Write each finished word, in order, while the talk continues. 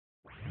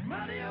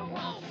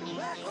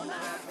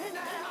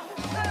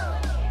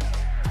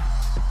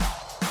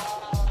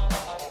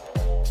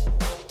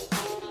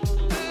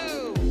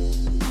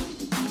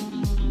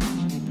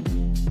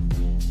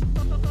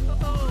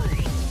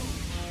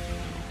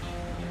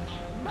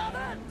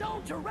Mother,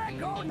 don't you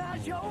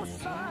recognize your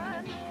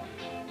son?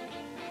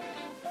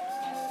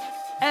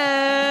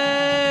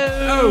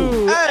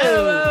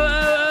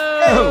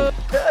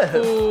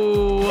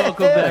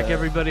 Welcome back,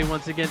 everybody,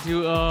 once again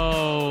to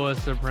a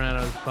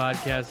Sopranos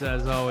podcast.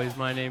 As always,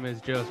 my name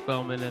is Joe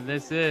Spellman, and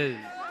this is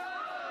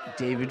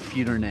David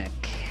Feudernick.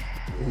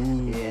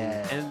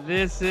 Yeah. and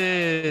this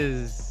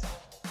is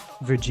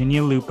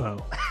Virginia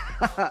Lupo.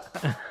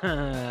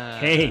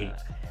 Hey.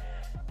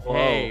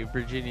 Hey,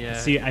 Virginia.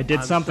 See, I did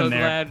I'm something so there.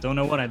 glad- Don't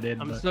know what I did.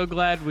 I'm but so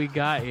glad we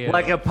got you.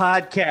 Like a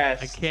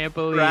podcast. I can't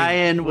believe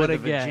Ryan what with a a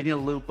get. Virginia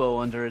Lupo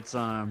under its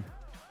arm.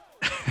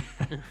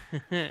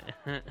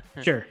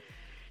 Sure.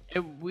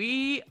 And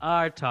we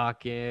are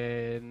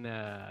talking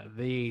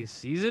the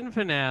season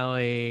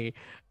finale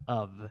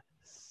of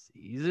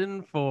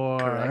season 4.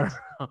 Correct.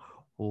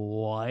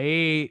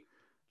 White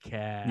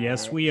Cat.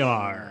 Yes, we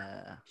are.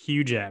 Yeah.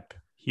 Huge ep.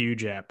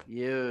 Huge ep.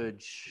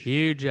 Huge.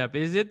 Huge ep.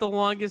 Is it the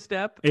longest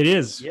ep? It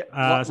is. Yeah,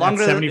 It's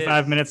longer at than-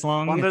 75 minutes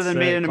long. Longer It's, than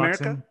Made in clocks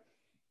America?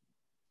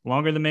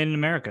 Longer than Made in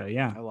America.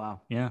 Yeah. Oh,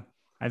 wow. Yeah.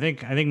 I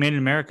think Made in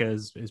America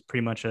is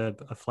pretty much a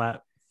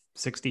flat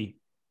 60.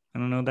 I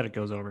don't know that it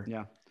goes over.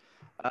 Yeah.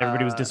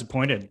 Everybody was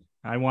disappointed.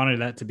 I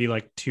wanted that to be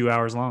like 2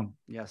 hours long.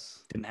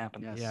 Yes. Didn't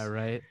happen. Yes. Yeah,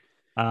 right.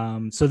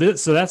 So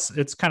that's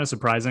it's kind of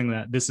surprising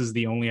that this is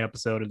the only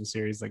episode of the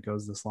series that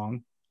goes this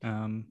long.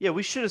 Yeah,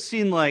 we should have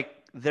seen like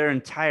their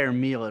entire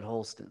meal at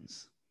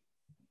Holston's.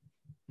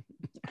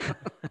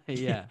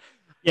 Yeah.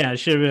 Yeah, it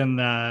should have been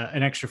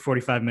an extra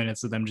 45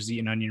 minutes of them just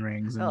eating onion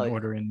rings and Hell yeah.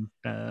 ordering.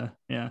 Yeah,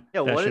 Yeah,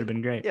 that what should did- have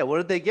been great. Yeah, what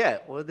did they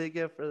get? What did they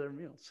get for their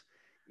meals?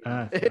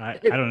 I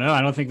don't know.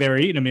 I don't think they were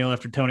eating a meal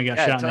after Tony got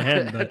shot in the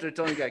head. But After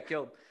Tony got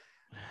killed.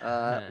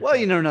 Well,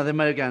 you never know. They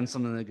might have gotten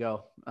something to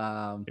go.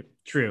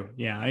 true.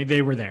 Yeah,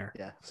 they were there.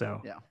 Yeah.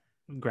 So Yeah.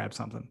 grab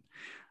something.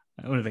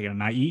 What are they gonna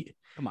not eat?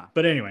 Come on.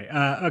 But anyway,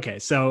 okay.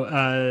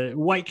 So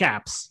White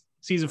Caps,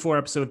 season 4,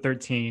 episode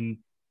 13,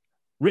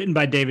 written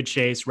by David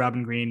Chase,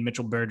 Robin Green,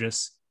 Mitchell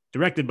Burgess,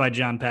 directed by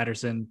John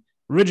Patterson,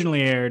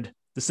 originally aired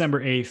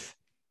December 8th,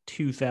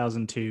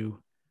 2002.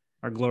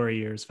 Our glory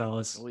years,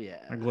 fellas. Oh yeah.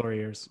 Our glory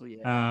years. Oh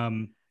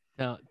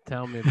yeah.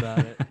 Tell me about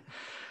it.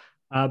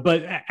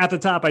 But at the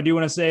top, I do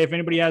want to say, if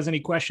anybody has any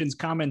questions,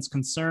 comments,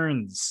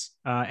 concerns,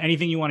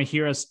 anything you want to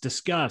hear us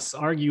discuss,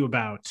 argue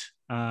about,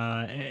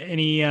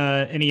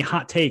 any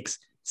hot takes,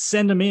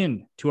 send them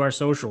in to our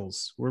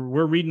socials.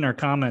 We're reading our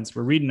comments.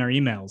 We're reading our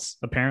emails.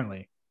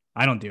 Apparently,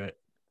 I don't do it.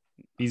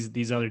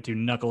 These other two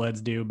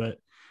knuckleheads do, but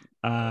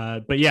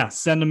yeah,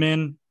 send them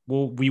in.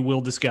 We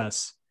will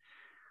discuss.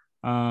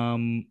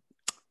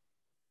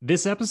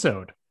 This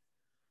episode,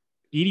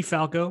 Edie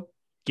Falco,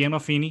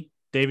 Gandolfini,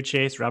 David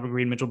Chase, Robert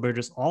Green, Mitchell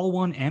Burgess all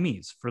won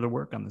Emmys for their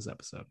work on this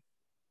episode,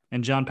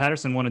 and John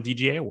Patterson won a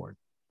DGA award.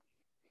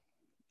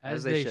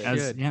 As they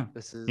should. Yeah,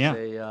 This is Yeah.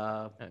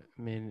 I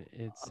mean,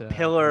 it's a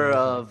pillar amazing.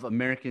 of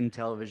American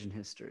television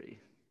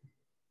history.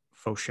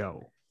 faux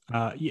show.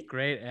 Yeah,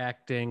 Great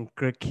acting,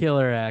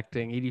 killer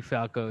acting. Edie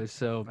Falco is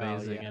so Wow,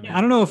 amazing. yeah. I mean,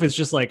 I don't know if it's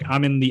just like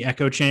I'm in the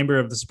echo chamber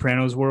of the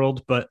Sopranos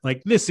world, but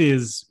like this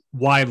is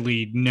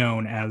widely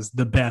known as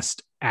the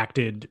best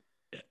acted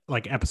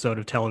like episode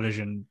of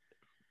television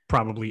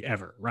probably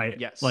ever, right?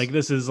 Yes. Like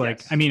this is like,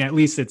 Yes. I mean, at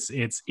least it's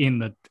in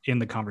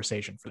the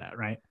conversation for that,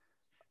 right?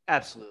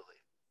 Absolutely.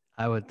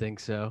 I would think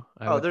so.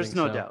 There's think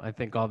no so. doubt. I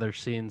think all their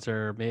scenes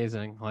are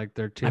amazing. Like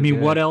they're too. I mean,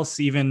 good. what else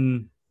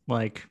even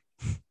like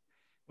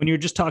when you're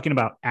just talking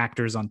about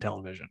actors on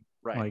television,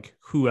 Right. like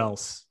who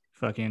else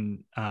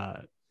fucking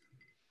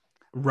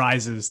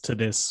rises to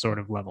this sort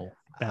of level?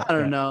 I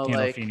don't know.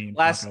 Like Gandolfini and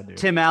last Falco do.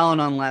 Tim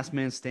Allen on Last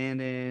Man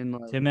Standing.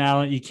 Like, Tim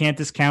Allen, you can't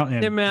discount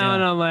him. Tim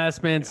Allen on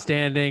Last Man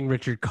Standing,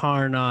 Richard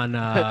Karn on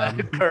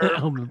Curb.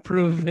 Home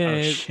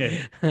Improvement. Oh,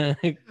 shit.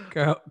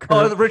 Richard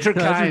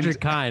Kind. Richard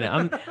Kind.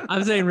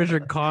 I'm saying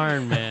Richard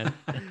Karn, man.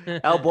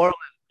 Al Borland.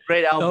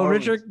 Great Al Oh,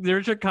 Borland.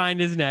 Richard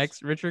Kind is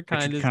next. Richard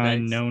Kind Richard is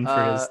Kind, next. known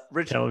for his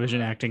Richard-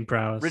 television acting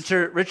prowess.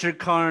 Richard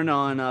Karn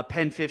on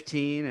Pen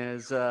 15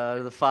 as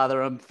the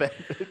father of Pen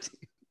 15.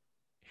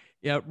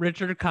 Yeah,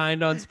 Richard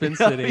Kind on Spin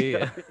City.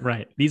 Yeah.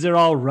 Right. These are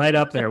all right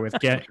up there with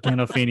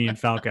Gandolfini and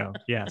Falco.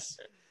 Yes.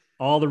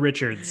 All the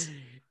Richards.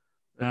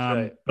 That's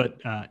right. But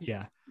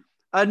yeah.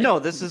 No,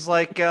 this is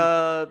like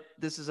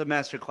this is a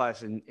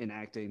masterclass in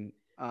acting.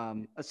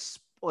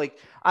 Like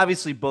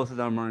obviously both of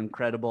them are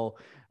incredible,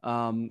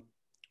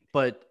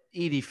 but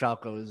Edie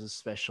Falco is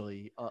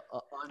especially.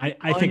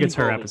 I think it's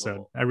her unbelievable.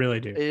 episode. I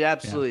really do. It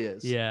absolutely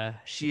is. Yeah.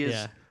 She is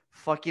Yeah.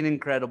 fucking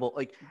incredible.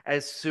 Like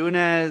as soon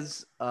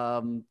as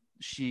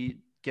she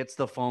gets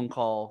the phone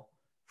call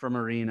from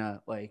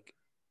Marina, like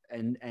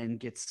and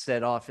gets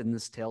set off in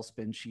this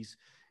tailspin, she's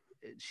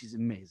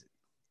amazing.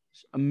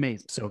 She's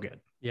amazing. So good.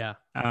 Yeah.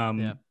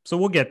 So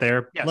we'll get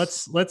there.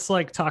 Yes. Let's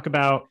like talk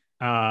about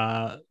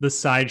the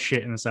side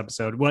shit in this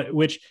episode,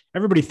 which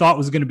everybody thought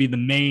was going to be the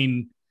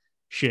main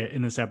shit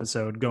in this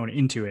episode going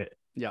into it.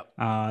 Yeah.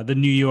 The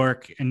New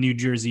York and New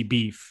Jersey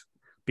beef,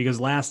 because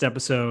last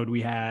episode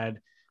we had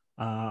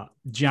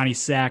Johnny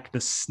Sack,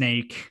 the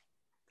snake,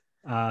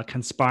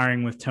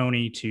 conspiring with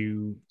Tony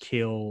to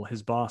kill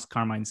his boss,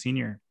 Carmine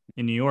Sr.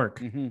 in New York.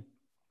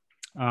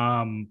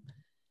 Mm-hmm.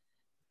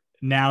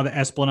 Now the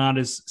Esplanade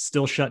is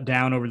still shut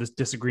down over this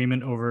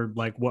disagreement over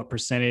like what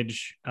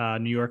percentage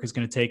New York is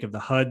going to take of the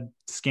HUD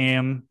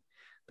scam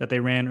that they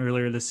ran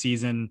earlier this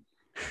season.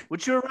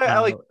 Which you're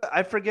right.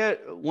 I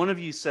forget, one of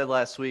you said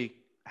last week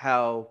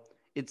how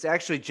it's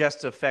actually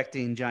just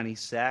affecting Johnny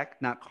Sack,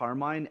 not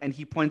Carmine. And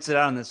he points it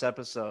out in this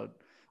episode,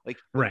 like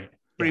right,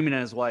 screaming at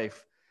his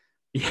wife.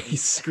 Yeah,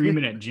 he's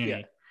screaming at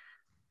Ginny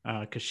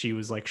because she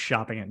was like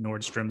shopping at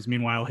Nordstrom's.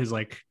 Meanwhile,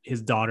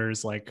 his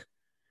daughter's like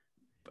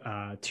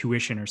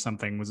tuition or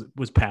something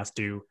was past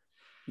due.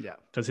 Yeah,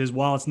 because his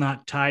wallet's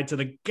not tied to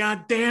the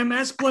goddamn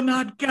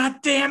Esplanade. God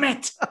damn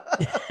it!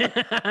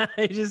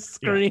 He just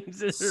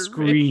screams.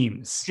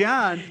 Screams.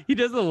 John. He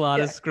does a lot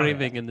of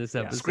screaming in this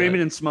episode.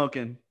 Screaming and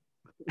smoking.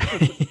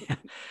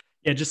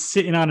 Yeah, just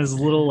sitting on his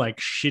little like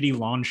shitty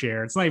lawn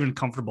chair. It's not even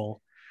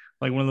comfortable.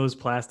 Like one of those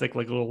plastic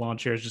like little lawn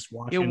chairs. Just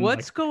watching. Yeah,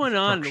 what's like, going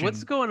on?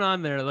 What's going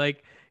on there?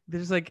 Like,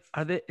 there's like,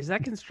 is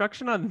that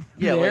construction on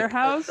their like,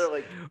 house?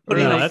 Like,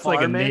 no, that's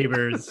like a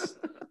neighbor's.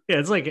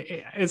 Yeah,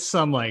 it's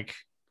some like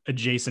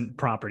adjacent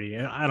property.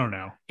 I don't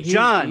know.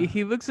 John.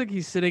 He looks like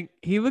he's sitting.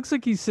 He looks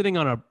like he's sitting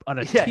on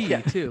a tee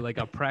too, like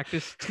a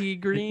practice tee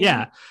green.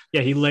 Yeah.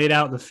 He laid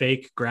out the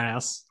fake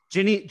grass.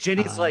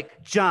 Ginny's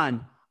like,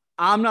 John,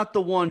 I'm not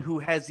the one who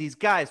has these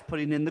guys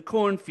putting in the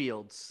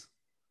cornfields.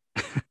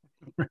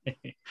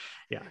 Right.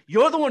 Yeah.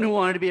 You're the one who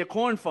wanted to be a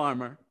corn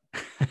farmer.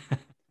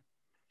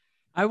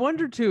 I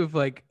wonder too if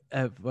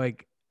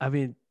I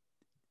mean,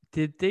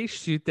 did they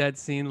shoot that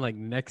scene like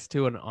next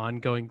to an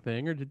ongoing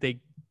thing, or did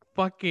they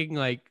fucking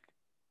like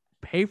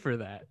pay for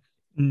that?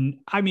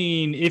 I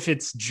mean, if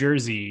it's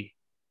Jersey,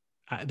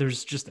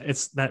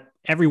 it's that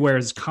everywhere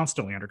is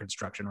constantly under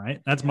construction,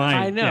 right? That's my.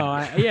 I know.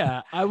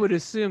 I would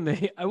assume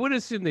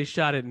they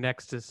shot it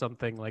next to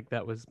something like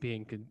that was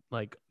being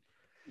like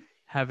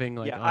having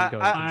like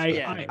ongoing.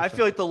 I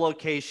feel like the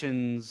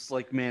locations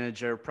like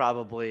manager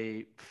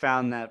probably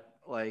found that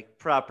like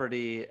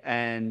property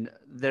and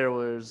there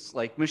was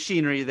like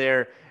machinery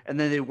there, and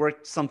then they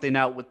worked something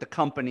out with the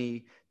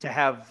company to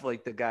have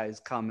like the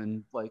guys come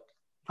and like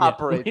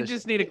operate. We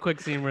just need a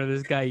quick scene where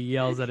this guy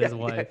yells at his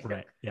wife.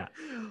 Right. Yeah.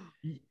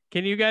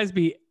 Can you guys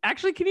be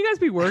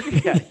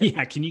working?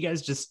 Yeah. Can you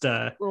guys just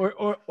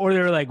or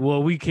they're like,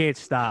 well, we can't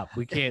stop.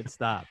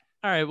 All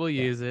right, we'll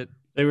use it.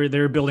 They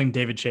were building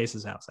David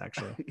Chase's house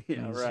actually.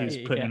 Right.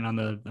 He's putting it on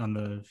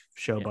the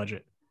show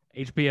budget.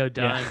 HBO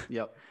dime.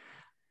 Yep.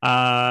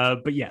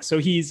 But yeah, so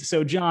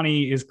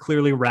Johnny is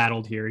clearly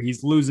rattled here.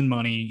 He's losing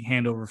money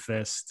hand over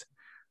fist.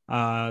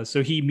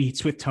 So he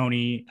meets with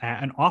Tony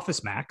at an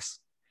Office Max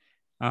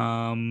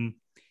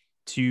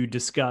to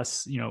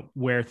discuss,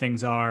 where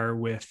things are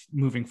with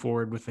moving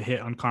forward with the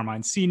hit on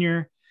Carmine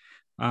Sr.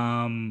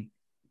 Tony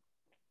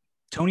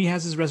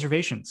has his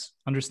reservations,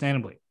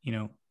 understandably,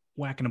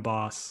 whacking a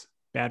boss,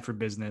 bad for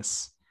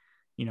business.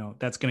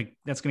 That's gonna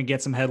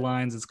get some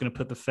headlines. It's gonna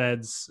put the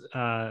feds,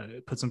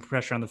 put some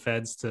pressure on the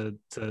feds to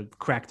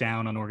crack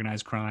down on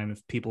organized crime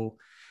if people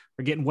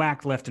are getting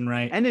whacked left and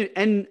right.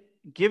 And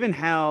given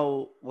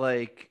how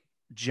like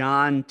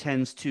John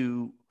tends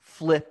to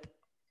flip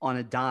on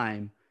a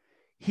dime,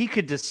 he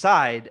could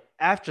decide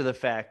after the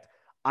fact,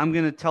 I'm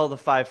gonna tell the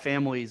 5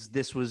 families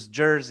this was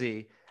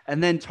Jersey,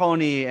 and then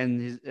Tony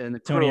and the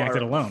crew Tony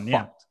acted alone. Fucked.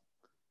 Yeah,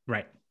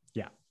 right.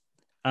 Yeah.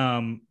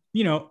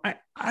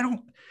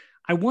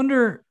 I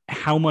wonder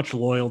how much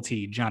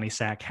loyalty Johnny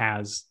Sack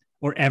has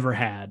or ever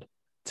had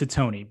to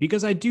Tony,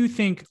 because I do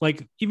think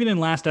like even in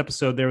last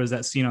episode, there was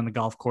that scene on the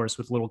golf course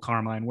with little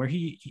Carmine where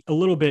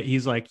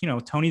he's like,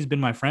 Tony's been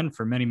my friend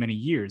for many, many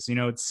years.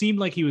 It seemed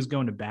like he was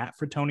going to bat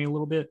for Tony a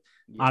little bit.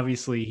 Yeah.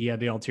 Obviously he had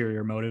the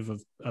ulterior motive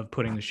of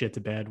putting the shit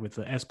to bed with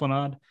the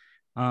Esplanade.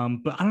 But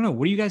I don't know.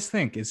 What do you guys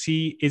think? Is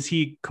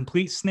he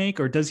complete snake,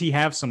 or does he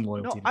have some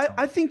loyalty? No,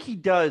 I think he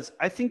does.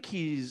 I think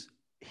he's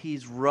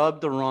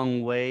rubbed the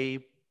wrong way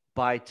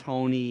by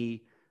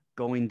Tony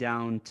going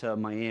down to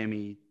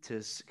Miami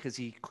because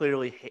he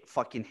clearly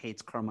fucking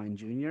hates Carmine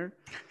Jr.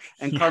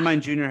 And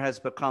Carmine Jr. has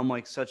become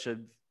like such a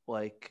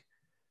like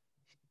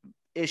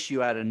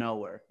issue out of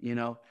nowhere.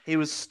 He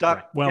was stuck.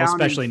 Right. Well,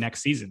 especially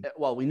next season.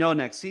 Well, we know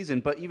next season,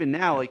 but even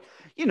now, like,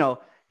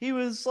 he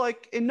was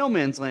like in no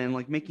man's land,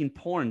 like making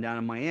porn down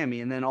in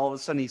Miami. And then all of a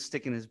sudden he's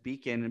sticking his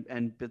beak in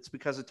and it's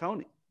because of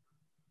Tony.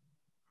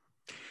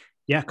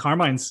 Yeah.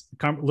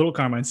 Little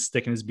Carmine's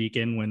sticking his beak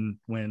in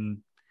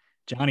when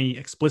Johnny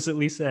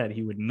explicitly said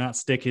he would not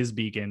stick his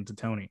beak into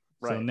Tony.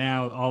 Right. So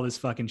now all this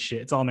fucking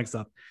shit, it's all mixed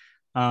up.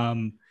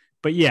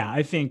 But yeah,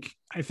 I think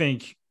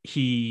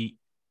he,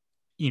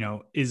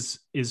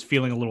 is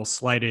feeling a little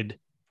slighted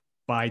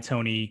by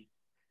Tony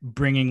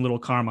bringing little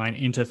Carmine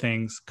into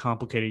things,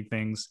 complicating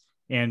things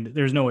And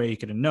there's no way he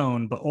could have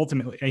known, but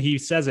ultimately he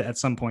says it at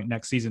some point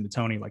next season to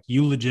Tony, like,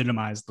 you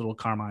legitimized little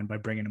Carmine by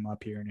bringing him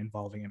up here and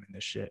involving him in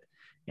this shit.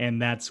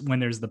 And that's when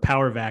there's the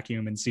power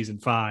vacuum in season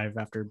 5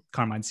 after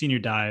Carmine Sr.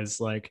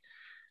 dies. Like,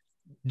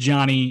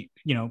 Johnny,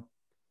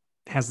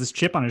 has this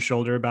chip on his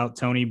shoulder about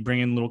Tony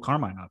bringing little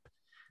Carmine up.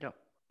 Yep.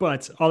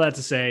 But all that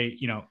to say,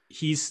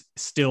 he's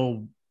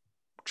still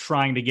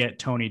trying to get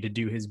Tony to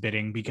do his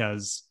bidding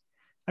because,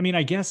 I mean,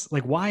 I guess,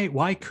 like,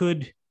 why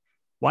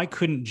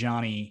couldn't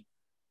Johnny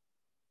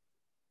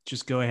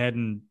just go ahead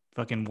and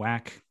fucking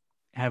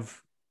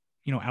outsource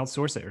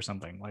it or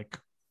something, like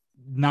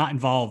not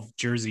involve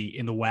Jersey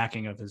in the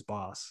whacking of his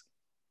boss?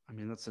 I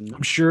mean,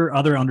 I'm sure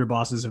other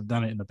underbosses have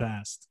done it in the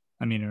past.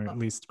 I mean, or at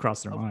least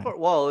crossed their mind.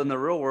 Well, in the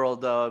real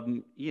world,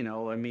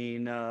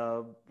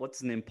 what's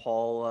his name?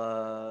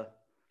 Paul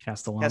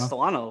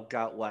Castellano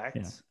got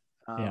whacked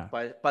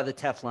by the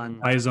Teflon.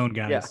 By his own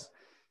guys. Yeah.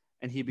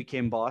 And he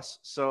became boss.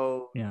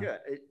 So,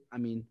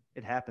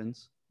 it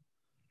happens.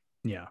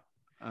 Yeah.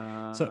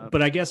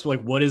 But I guess, like,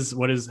 why is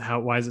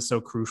it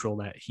so crucial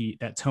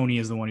that Tony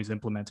is the one who's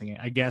implementing it?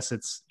 I guess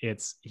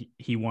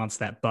he wants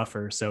that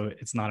buffer, so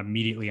it's not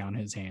immediately on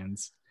his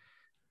hands.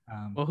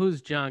 Well,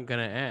 who's John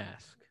gonna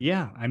ask?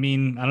 Yeah, I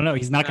mean, I don't know.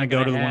 He's not going to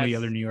go to one of the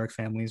other New York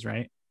families,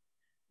 right?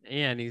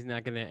 Yeah, and he's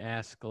not going to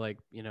ask, like,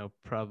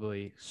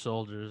 probably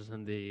soldiers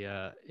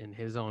in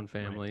his own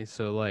family. Right.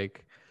 So,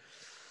 like,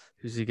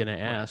 who's he going to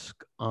ask?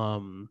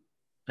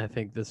 I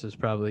think this is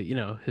probably,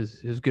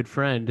 his good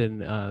friend,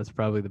 and it's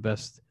probably the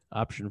best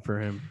option for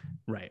him.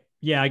 Right.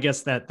 Yeah, I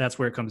guess that's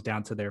where it comes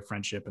down to their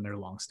friendship and their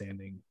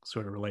longstanding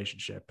sort of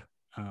relationship.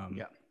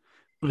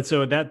 But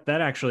so that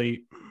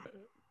actually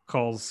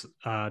calls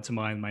to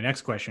mind my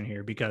next question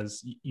here,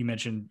 because you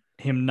mentioned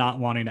him not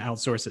wanting to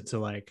outsource it to,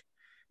 like,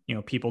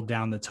 people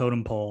down the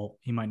totem pole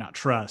he might not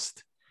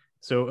trust.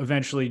 So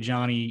eventually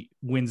Johnny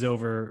wins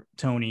over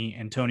Tony,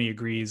 and Tony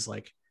agrees,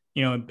 like,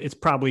 it's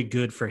probably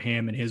good for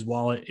him and his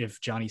wallet if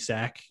Johnny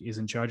Sack is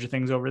in charge of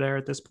things over there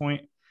at this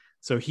point.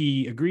 So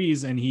he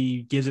agrees, and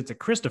he gives it to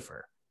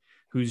Christopher,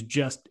 who's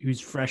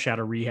fresh out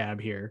of rehab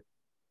here.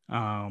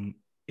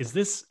 Is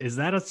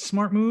that a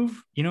smart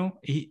move?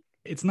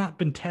 It's not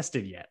been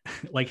tested yet,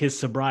 like his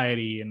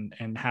sobriety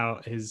and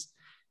how his,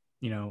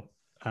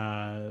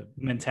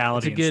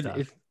 mentality.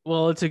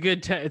 It's a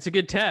good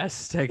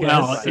test, I guess.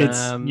 Well,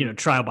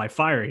 it's, trial by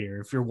fire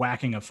here. If you're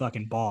whacking a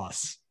fucking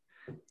boss,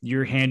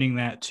 you're handing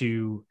that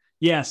to,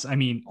 yes, I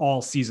mean,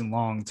 all season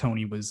long,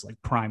 Tony was,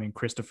 like, priming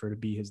Christopher to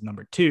be his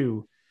number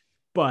 2,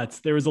 but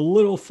there was a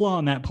little flaw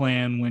in that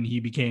plan when he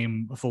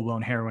became a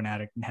full-blown heroin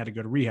addict and had to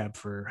go to rehab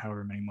for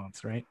however many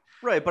months, right?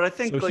 Right, but I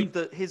think,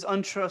 so his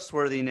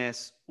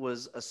untrustworthiness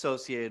was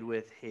associated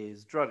with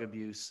his drug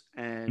abuse,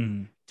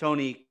 and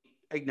Tony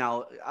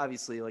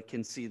obviously, like,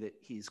 can see that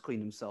he's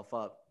cleaned himself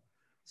up.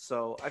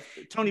 So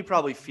Tony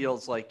probably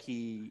feels like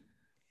he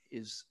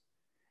is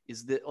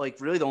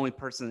really the only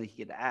person that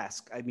he could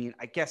ask. I mean,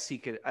 I guess he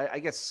could. I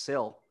guess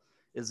Sil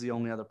is the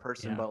only other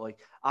person, but, like,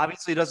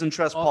 obviously doesn't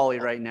trust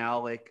Paulie right now.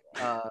 Like,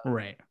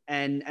 right.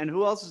 And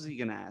who else is he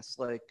gonna ask?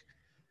 Like,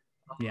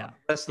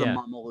 that's the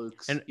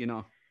Mamalukes, and,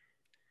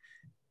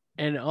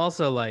 And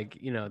also, like,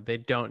 they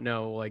don't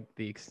know, like,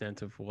 the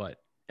extent of what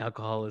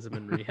alcoholism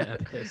and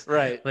rehab is.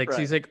 Right. Like,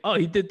 she's like, oh,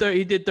 he did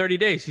 30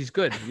 days. He's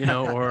good,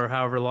 or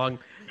however long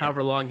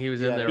he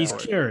was in there. He's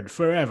cured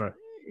forever.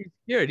 He's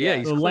cured. Yeah,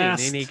 he's clean, and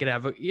he could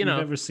have you've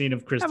ever seen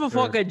of Christopher. Have a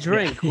fucking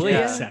drink, will you?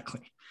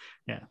 Exactly.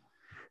 Yeah.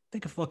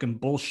 Think of fucking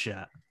bullshit.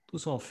 It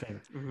was all fake.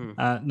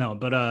 Mm-hmm. No,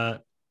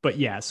 but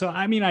yeah. So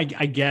I mean, I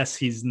guess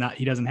he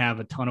doesn't have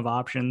a ton of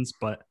options,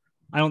 but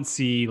I don't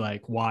see,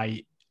 like,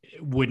 why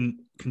it wouldn't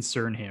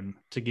concern him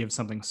to give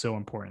something so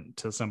important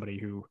to somebody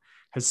who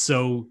has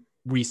so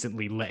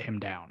recently let him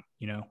down,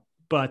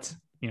 but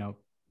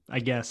I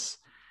guess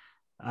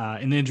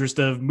in the interest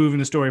of moving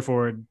the story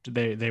forward,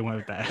 they went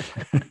with that.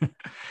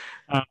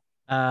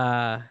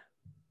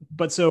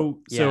 But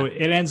so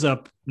it ends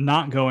up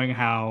not going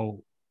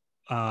how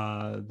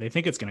they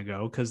think it's going to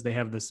go, because they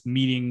have this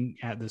meeting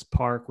at this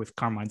park with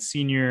Carmine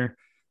Sr.,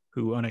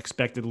 who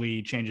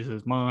unexpectedly changes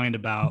his mind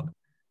about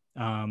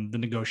the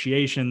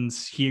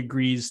negotiations. He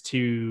agrees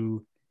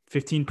to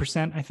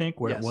 15%, I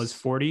think, where it was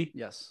 40.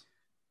 Yes.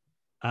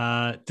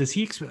 Does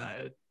he?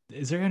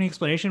 Is there any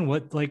explanation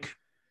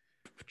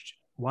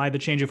why the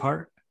change of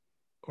heart,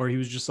 or he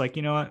was just like,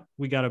 you know what,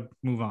 we got to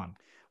move on?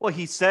 Well,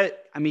 he said,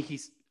 I mean,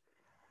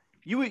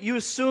 you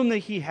assume that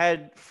he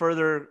had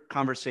further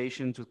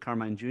conversations with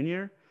Carmine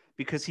Jr.,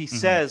 because he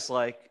says,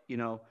 like,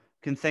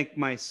 can thank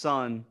my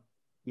son,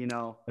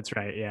 That's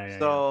right. Yeah.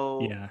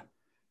 So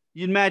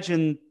you'd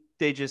imagine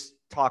they just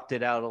talked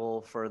it out a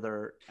little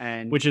further,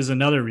 and which is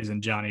another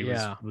reason Johnny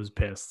was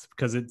pissed,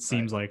 because it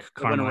seems like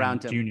Carmine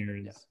Jr.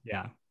 is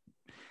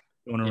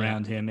going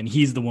around him, and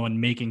he's the one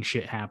making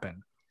shit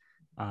happen.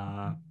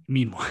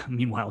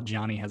 Meanwhile,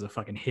 Johnny has a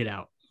fucking hit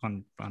out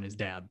on his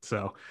dad.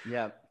 So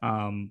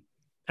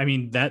I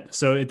mean,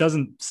 so it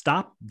doesn't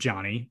stop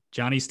Johnny.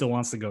 Johnny still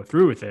wants to go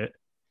through with it.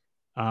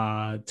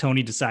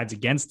 Tony decides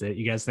against it.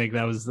 You guys think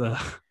that was the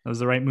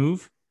right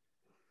move?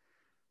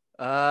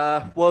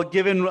 Well,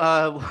 given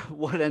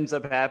what ends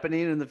up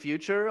happening in the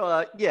future,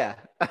 yeah,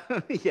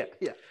 yeah.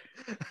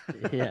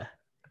 Yeah.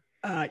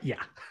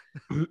 Yeah.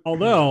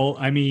 Although,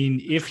 I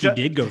mean, if he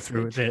did go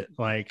through with it,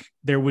 like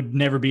there would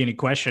never be any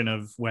question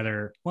of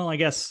whether, well, I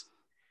guess,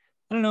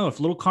 I don't know if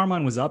little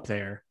Carmine was up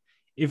there.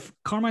 If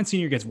Carmine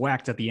Sr. gets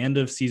whacked at the end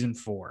of season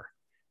 4,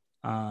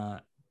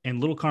 and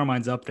little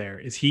Carmine's up there,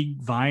 is he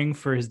vying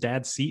for his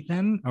dad's seat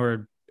then?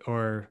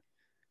 Or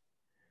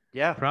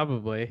Yeah,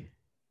 Probably.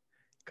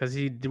 Because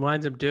he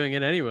winds up doing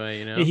it anyway,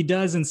 you know? he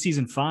does in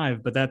season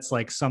 5, but that's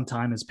like some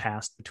time has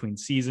passed between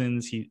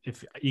seasons.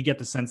 If you get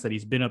the sense that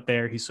he's been up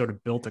there, he's sort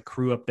of built a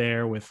crew up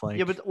there with like,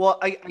 yeah, but well,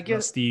 I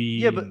guess Rusty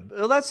yeah, but and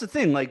well, that's the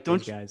thing. Like,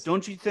 those guys.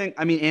 don't you think?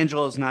 I mean,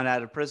 Angelo's not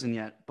out of prison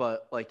yet,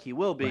 but like he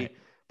will be. Right.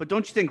 But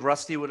don't you think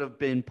Rusty would have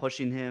been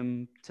pushing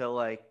him to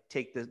like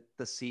take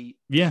the seat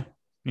yeah.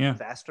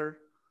 faster?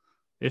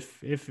 If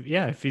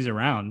he's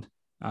around.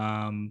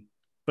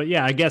 But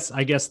yeah, I guess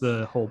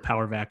the whole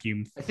power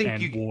vacuum I think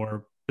and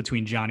war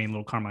between Johnny and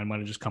little Carmine might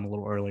have just come a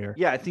little earlier.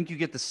 Yeah, I think you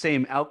get the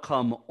same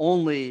outcome.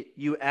 Only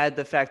you add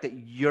the fact that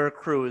your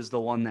crew is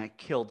the one that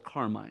killed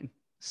Carmine.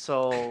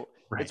 So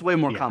Right. it's way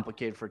more Yeah.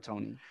 complicated for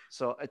Tony.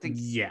 So I think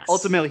Yes,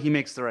 ultimately he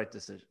makes the right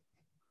decision.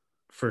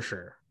 for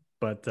sure.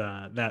 But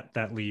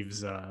that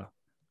leaves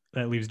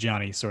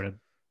Johnny sort of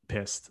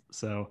pissed.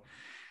 So,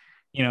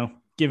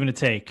 give and a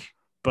take.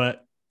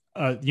 But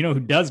who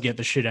does get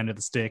the shit end of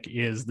the stick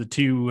is the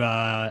two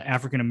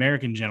African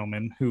American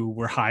gentlemen who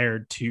were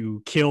hired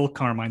to kill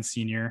Carmine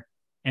Sr.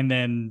 and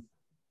then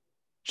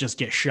just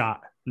get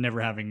shot, never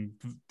having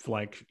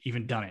like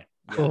even done it.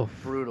 Oh,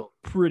 Brutal.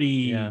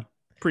 Pretty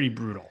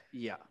brutal.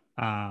 Yeah.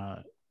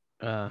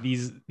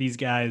 These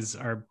guys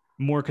are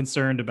more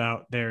concerned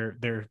about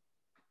their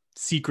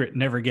secret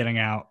never getting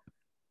out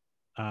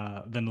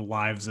than the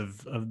lives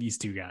of these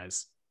two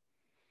guys.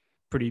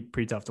 Pretty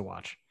tough to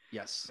watch.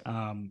 Yes.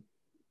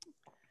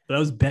 That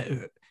was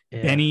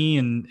Benny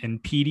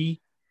and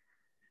Petey.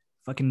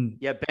 Fucking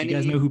Yeah, do Benny. you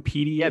guys know who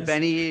Petey Yeah, is?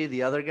 Benny,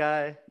 the other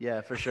guy.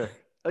 Yeah, for sure.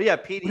 Oh yeah,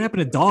 Petey. What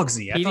happened to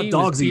Dogsy? I thought Petey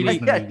was Dogsy was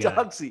Petey. the Yeah, new guy.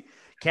 Dogsy.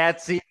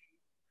 Catsy.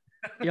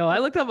 Yo, I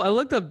looked up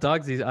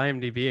Dogsy's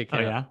IMDb Oh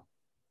account. yeah.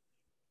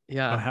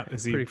 Yeah.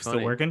 Is he pretty still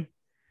funny. working?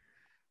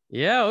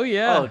 Yeah. Oh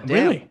yeah. Oh, damn.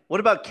 really? What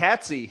about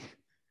Catsy?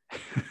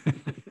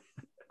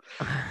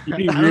 You'd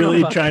be I don't know really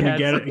about trying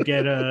cats. to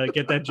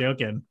get that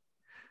joke in.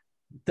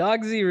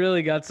 Dogsy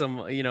really got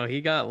some.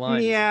 He got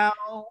lines. Meow.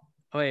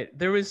 Oh, wait,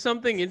 there was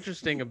something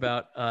interesting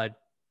about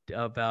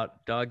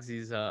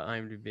Dogsy's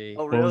IMDb.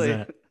 Oh, What was really?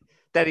 that?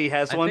 That he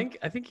has one?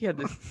 I think he had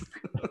this.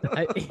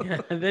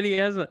 And then he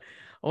has a.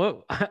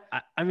 Well,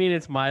 I mean,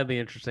 it's mildly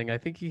interesting. I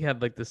think he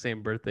had like the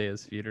same birthday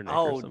as Feudernick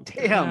or Oh,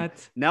 something. damn.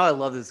 What? Now I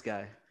love this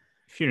guy.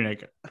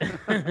 Feudernick.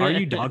 Are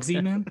you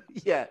Dogsy, man?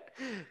 Yeah.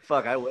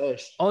 Fuck, I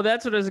wish. Oh,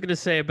 that's what I was gonna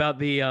say about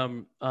the I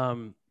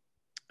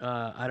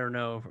don't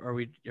know. Are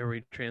we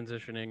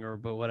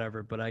transitioning but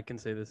whatever? But I can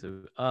say this.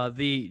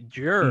 The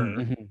juror.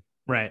 Mm-hmm.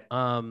 Right.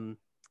 I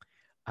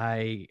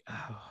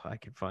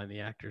can find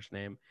the actor's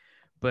name,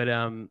 but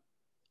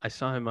I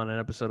saw him on an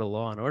episode of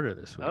Law and Order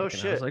this week. Oh, and I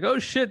shit. was like, oh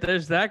shit,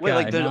 there's that Wait, guy.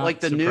 like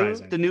the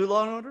surprising. new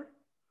Law and Order?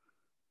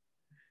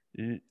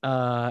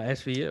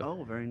 SVU.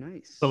 Oh, very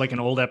nice. So like an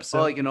old episode.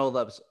 Oh, like an old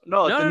episode.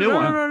 No, no, the no, new no,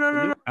 one. no, no, no,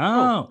 The no.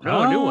 Oh,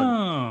 No, a new one.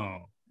 Oh.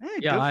 Hey,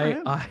 Yeah,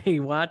 good for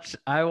him.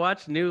 I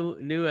watch new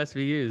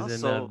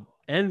SVUs Oh,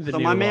 and the So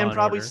new my Law man and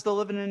probably Order. still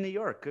living in New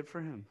York. Good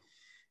for him.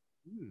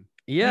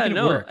 Yeah, Making it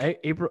no, work.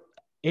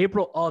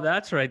 April. Oh,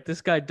 that's right.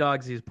 This guy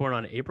Dogsy was born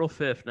on April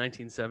 5th,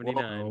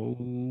 1979.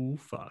 Oh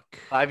fuck.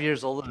 5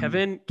 years older.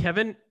 than me.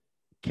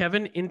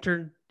 Kevin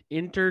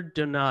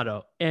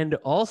Interdonato, and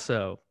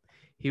also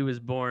he was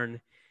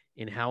born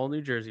in Howell,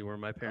 New Jersey, where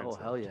my parents.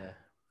 Oh, hell lived. yeah.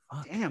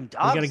 Fuck. Damn, We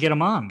dogs. gotta get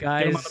him on. Get him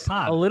on the Guys,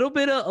 pod. a little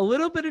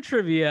bit of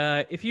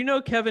trivia. If you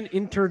know Kevin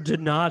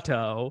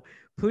Interdonato,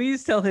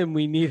 please tell him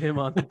we need him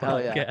on the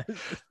Hell yeah.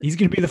 podcast. He's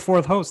gonna be the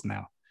fourth host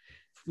now.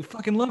 We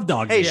fucking love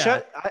Dogsy. Hey,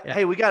 Yeah. Yeah.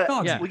 hey, we got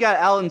Dogsy. we got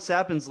Alan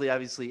Sappinsley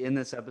obviously in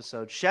this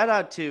episode. Shout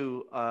out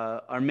to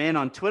our man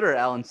on Twitter,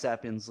 Alan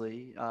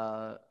Sappinsley,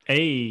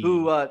 Hey,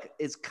 who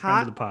is friend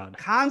of the pod.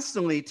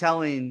 constantly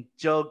telling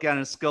Joe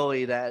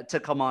Ganascoli to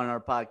come on our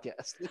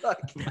podcast.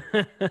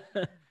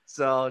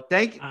 So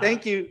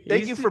thank you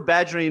he's for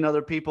badgering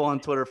other people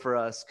on Twitter for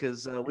us,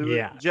 because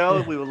Yeah.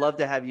 Joe, we would love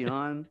to have you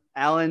on.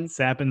 Alan,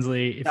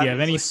 Sappinsley. If you have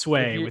any Sappinsley,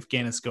 sway if you- with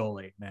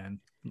Ganascoli, man,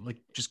 like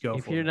just go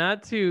if for you're it.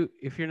 not too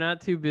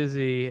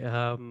busy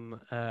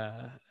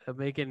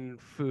making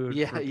food.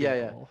 Yeah, for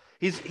yeah. people.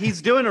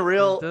 he's doing a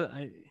real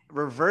I-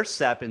 reverse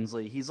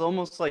Sappinsley. He's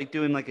almost like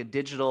doing like a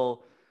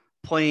digital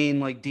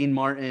playing like Dean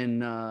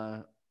Martin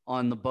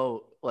on the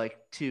boat, like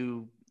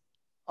to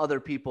other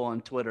people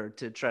on Twitter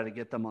to try to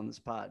get them on this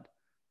pod.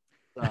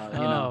 You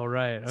know, Oh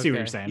right. See what okay.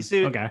 you're saying? You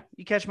see- Okay.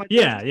 you catch my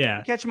Yeah, drift? yeah.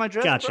 You catch my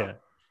drift? bro?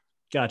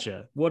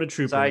 Gotcha. What a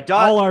trooper. Sorry,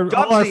 all our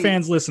Dogsy-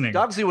 fans listening.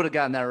 Dogsy would have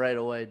gotten that right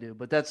away, dude.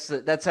 But that's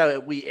how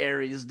we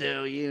Aries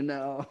do, you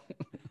know.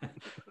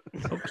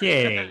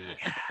 Okay.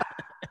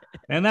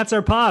 And that's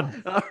our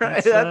pod. All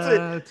right, that's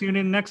it. Tune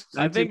in next.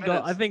 I 2 think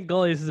minutes. I think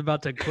Gullies is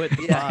about to quit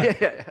the Yeah, pod.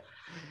 yeah,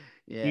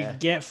 You yeah.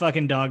 get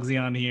fucking Dogsy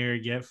on here.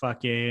 Get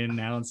fucking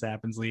Alan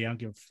Sappensley. I don't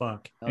give a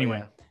fuck. Oh,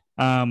 Anyway,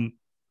 yeah.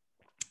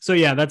 so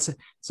yeah,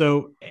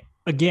 so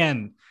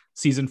again,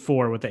 season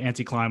 4 with the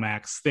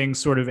anticlimax, things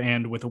sort of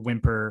end with a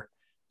whimper,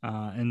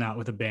 and not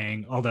with a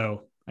bang.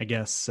 Although I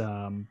guess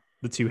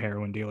the 2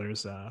 heroin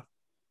dealers,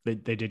 they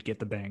did get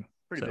the bang.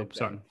 Pretty So big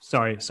bang.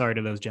 sorry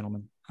to those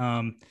gentlemen.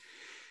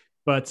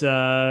 But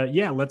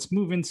yeah, let's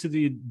move into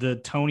the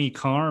Tony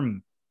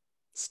Carm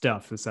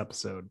stuff this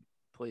episode.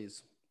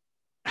 Please.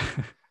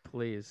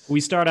 Please. We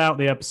start out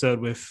the episode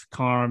with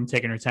Carm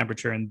taking her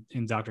temperature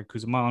in Dr.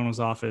 Kuzumano's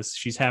office.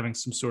 She's having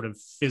some sort of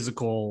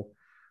physical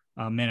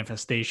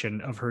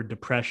manifestation of her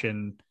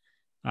depression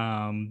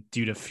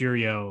due to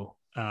Furio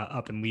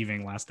up and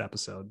leaving last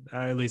episode.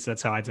 At least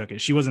that's how I took it.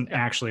 She wasn't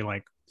actually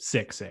like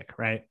sick,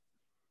 right?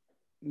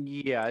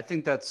 Yeah, I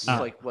think that's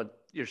like what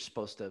you're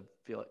supposed to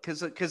feel like.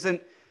 Because then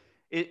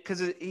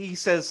he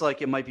says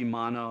like it might be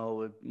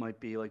mono, it might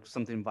be like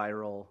something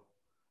viral.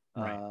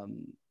 Right.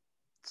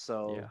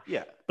 So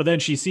yeah. But then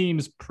she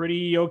seems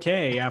pretty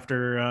okay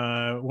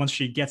after once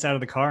she gets out of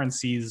the car and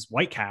sees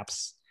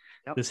Whitecaps,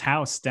 this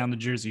house down the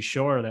Jersey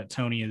Shore that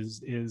Tony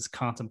is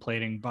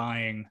contemplating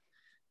buying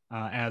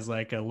as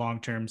like a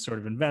long-term sort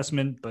of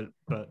investment, but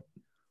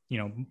you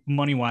know,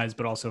 money-wise,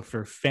 but also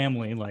for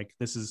family. Like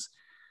this is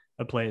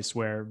a place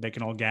where they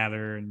can all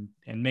gather and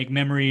make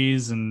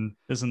memories and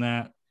this and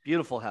that.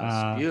 Beautiful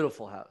house.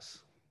 Beautiful house.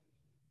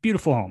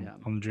 Beautiful home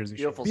on the Jersey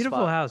Shore. Beautiful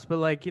spot. house, but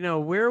like, you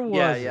know, where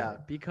was Yeah. it?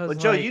 Because But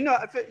Joe, like, you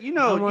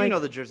know I'm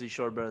like- the Jersey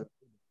Shore, brother.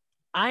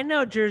 I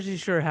know Jersey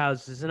Shore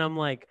houses, and I'm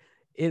like,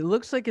 it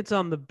looks like it's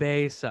on the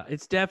bay side.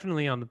 It's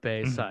definitely on the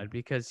bay Mhm. side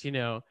because, you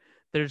know,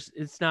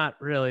 it's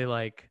not really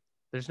like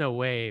there's no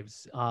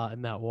waves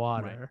in that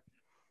water.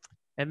 Right.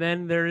 And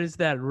then there is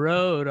that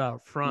road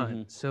out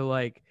front. Mhm. So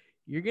like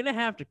you're gonna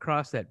have to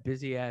cross that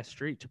busy ass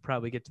street to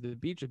probably get to the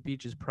beach. The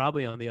beach is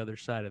probably on the other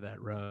side of that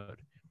road.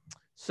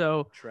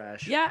 So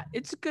Trash. yeah,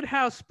 it's a good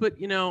house, but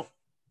you know,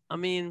 I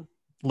mean,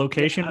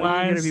 Location you're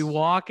wise, gonna be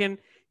walking.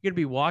 You're gonna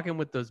be walking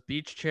with those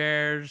beach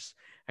chairs.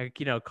 Like,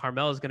 you know,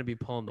 Carmela's gonna be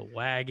pulling the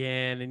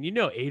wagon, and you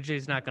know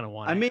AJ's not gonna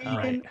want. I mean,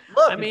 right?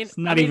 look, I mean, it's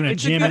not even a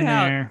it's gym good in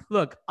house. there.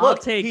 Look, I'll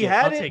Look, take he it.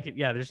 had I'll it. take it.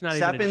 Yeah, there's not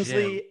even a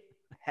gym.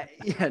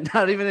 Yeah,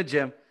 not even a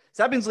gym.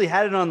 Sappensley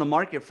had it on the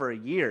market for a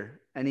year,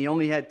 and he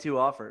only had 2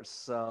 offers.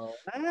 So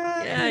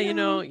Yeah, you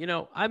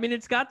know. I mean,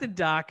 it's got the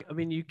dock. I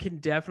mean, you can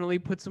definitely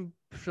put some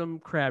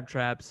crab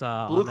traps Blue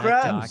on that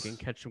crabs. dock and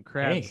catch some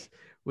crabs, Hey.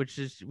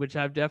 which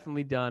I've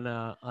definitely done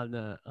on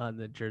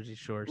the Jersey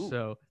Shore. Ooh.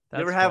 So you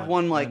ever that's have fun.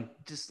 one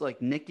like just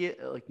like nick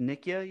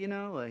you, you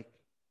know, like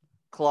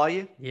claw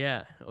you?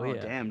 Yeah. Oh,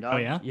 yeah. Damn, dog. Oh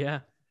yeah, Yeah.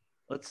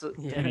 Let's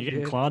Yeah. Damn, you getting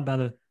dude. clawed by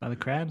the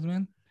crabs,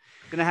 man.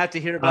 gonna have to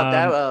hear about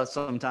that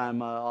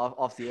sometime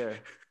off the air.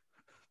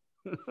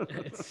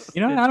 It's-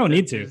 You know, I don't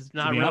need to, There's to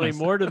not be really honest.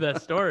 more to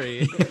that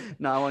story.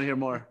 No, I want to hear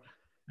more.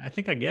 I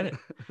think I get it.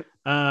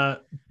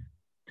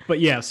 But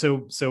yeah,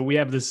 so we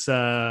have this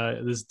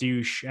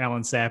douche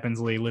Alan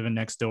Sappensley living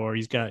next door.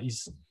 He's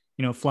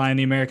you know, flying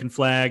the American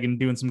flag and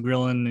doing some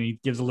grilling, and he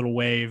gives a little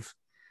wave.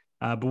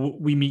 But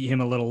we meet him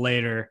a little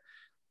later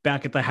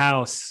back at the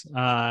house.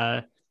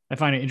 I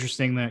find it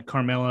interesting that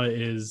Carmela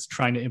is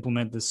trying to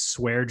implement this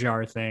swear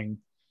jar thing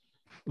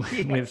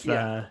with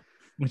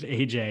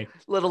AJ.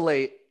 Little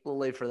late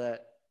for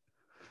that.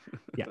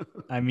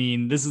 I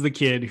mean, this is the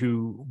kid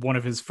who one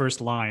of his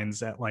first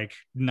lines at like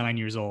 9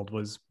 years old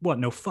was, "What?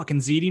 No fucking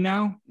ZD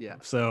now?" Yeah.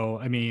 So,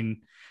 I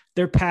mean,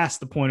 they're past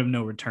the point of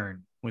no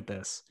return with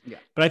this. Yeah.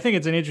 But I think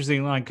it's an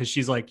interesting line because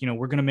she's like, you know,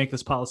 we're going to make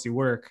this policy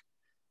work.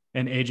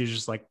 And AJ's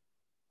just like,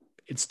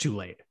 it's too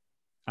late.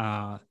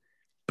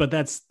 But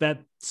that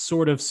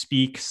sort of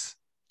speaks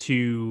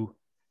to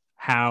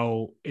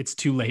how it's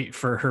too late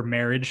for her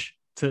marriage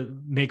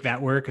to make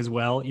that work as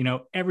well. You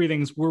know,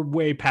 we're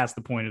way past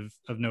the point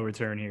of no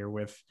return here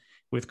with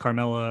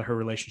Carmela, her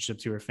relationship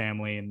to her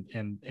family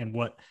and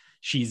what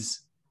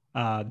she's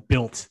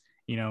built,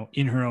 you know,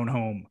 in her own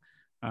home.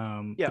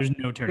 There's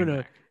no turning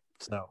back.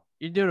 So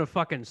You're doing a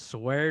fucking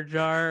swear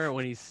jar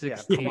when he's Yeah,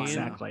 16. come on now.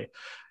 exactly.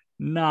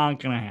 Not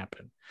gonna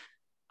happen.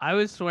 I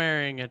was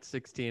swearing at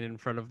 16 in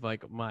front of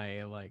like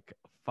my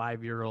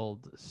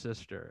 5-year-old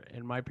sister,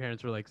 and my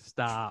parents were like,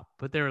 "Stop!"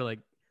 But they were like,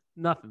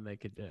 nothing they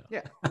could do.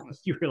 Yeah.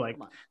 You were like,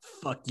 Come on.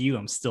 fuck you,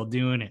 I'm still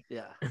doing it.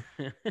 Yeah.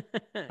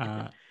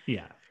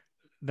 Yeah.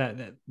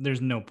 That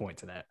there's no point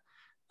to that.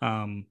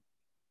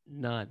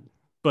 None.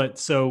 But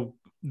so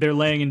they're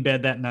laying in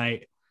bed that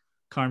night.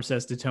 Carm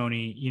says to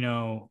Tony, you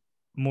know,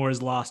 more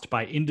is lost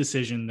by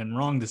indecision than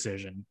wrong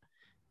decision.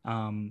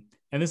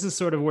 And this is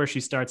sort of where she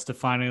starts to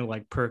finally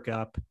like perk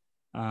up,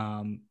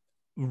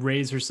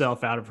 raise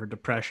herself out of her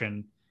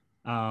depression.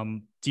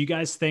 Do you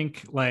guys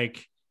think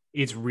like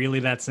it's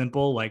really that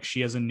simple? Like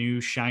she has a new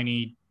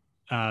shiny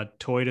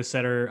toy to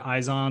set her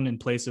eyes on in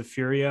place of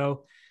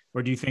Furio?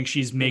 Or do you think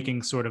she's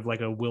making sort of like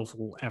a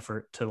willful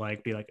effort to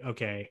like be like,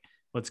 okay,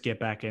 let's get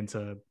back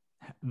into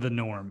the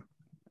norm?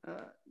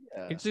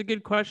 It's a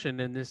good question,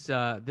 and this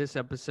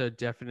episode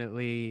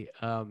definitely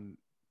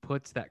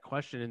puts that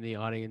question in the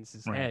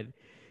audience's Right. head,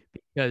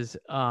 because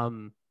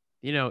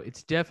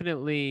it's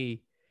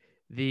definitely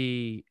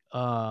the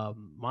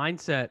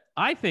mindset,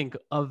 I think,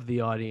 of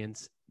the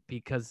audience,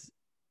 because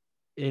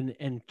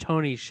and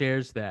Tony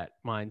shares that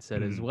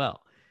mindset as Mhm.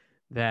 well.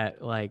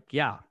 That, like,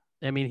 yeah,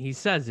 I mean, he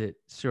says it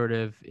sort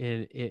of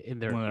in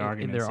their One of their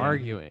in their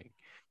arguments,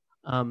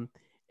 arguing,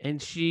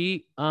 and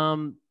she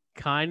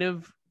kind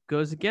of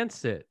goes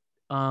against it.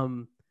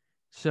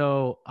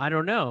 So I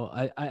don't know.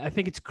 I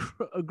think it's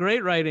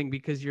great writing,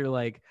 because you're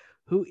like,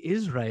 who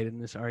is right in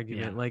this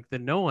argument? Yeah. Like, the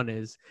no one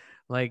is.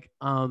 Like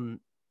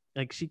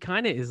she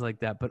kind of is like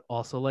that, but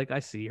also, like, I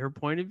see her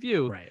point of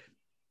view. Right.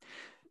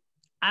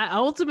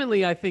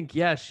 Ultimately, I think,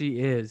 yeah, she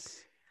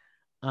is.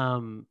 Yeah,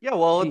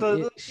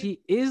 well, She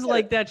is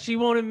like that. She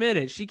won't admit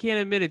it. She can't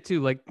admit it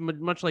too. Like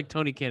much like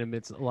Tony can't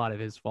admit a lot of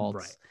his faults.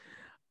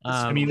 Right.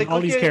 I mean, like, all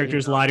look these at-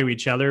 characters lie to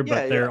each other,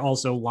 but Yeah, they're yeah.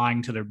 also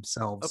lying to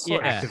themselves Of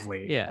course.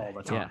 actively Yeah, all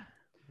the time.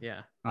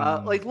 yeah.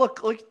 like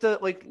look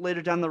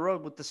later down the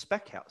road with the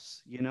Spec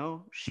House. You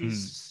know,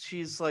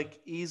 she's like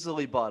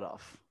easily bought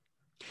off.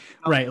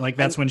 Right, like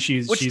that's when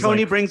she's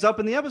Tony like, brings up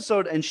in the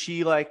episode, and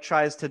she like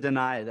tries to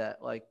deny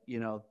that, like,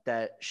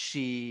 that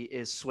she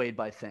is swayed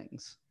by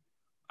things.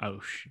 oh,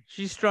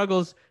 She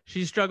struggles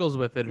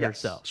with it Yes.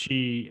 herself.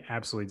 she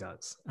absolutely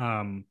does.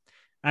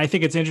 I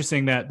think it's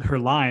interesting that her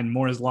line,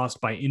 "more is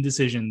lost by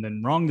indecision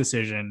than wrong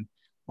decision,"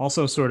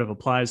 also sort of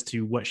applies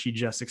to what she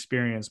just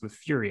experienced with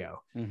Furio,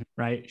 Mhm.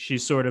 right?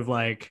 She's sort of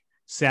like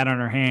sat on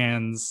her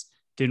hands,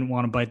 didn't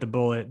want to bite the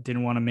bullet,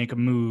 didn't want to make a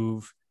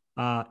move.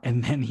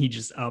 And then he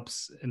just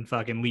ups and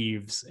fucking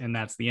leaves, and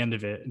that's the end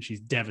of it. And she's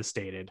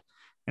devastated.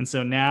 And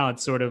so now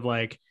it's sort of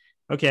like,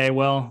 okay,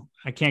 well,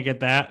 I can't get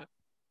that.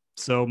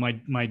 So my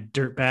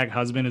dirtbag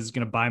husband is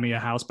going to buy me a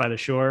house by the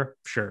shore.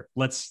 Sure,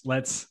 let's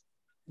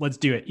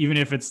do it. Even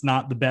if it's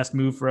not the best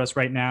move for us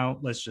right now,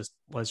 let's just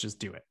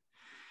do it.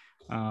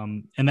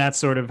 And that's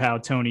sort of how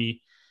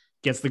Tony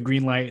gets the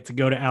green light to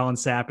go to Alan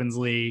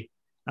Sappinsley.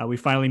 We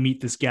finally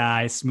meet this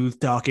guy, smooth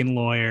talking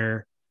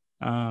lawyer.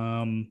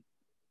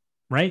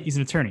 Right? He's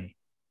an attorney.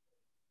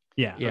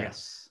 Yeah.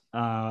 Yes.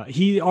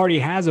 He already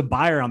has a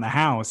buyer on the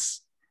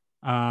house.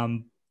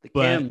 The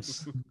But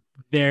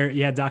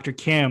Kims. Dr.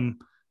 Kim,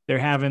 they're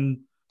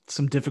having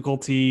some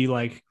difficulty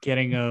like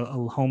getting a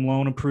home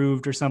loan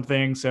approved or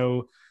something.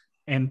 So,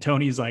 and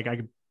Tony's like,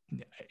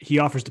 he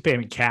offers to pay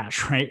him in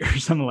cash, right? Or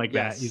something like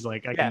that. He's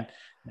like, I can.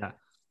 Yeah.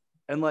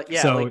 And like,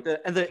 So-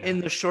 in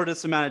the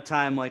shortest amount of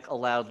time, like,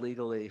 allowed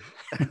legally.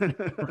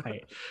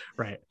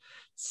 Right.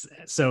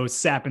 So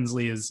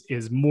Sappinsley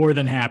is more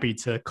than happy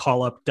to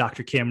call up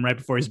Dr. Kim right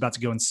before he's about to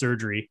go in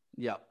surgery.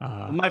 Yeah.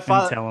 And My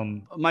father, tell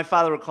him my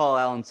father would call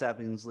Alan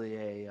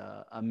Sappingsley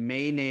a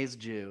mayonnaise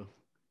Jew.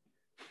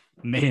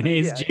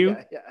 mayonnaise Yeah, Jew.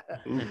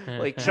 yeah.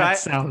 Like, That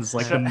sounds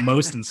like the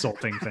most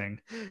insulting thing.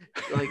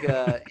 like,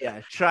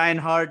 trying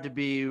hard to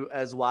be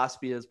as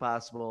waspy as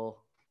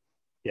possible.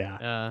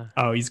 Yeah.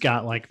 Oh, he's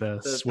got like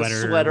the sweater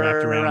wrapped sweater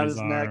around around his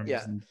his neck, arms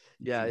yeah. and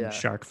Yeah.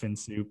 shark fin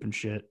soup and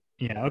shit.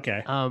 Yeah.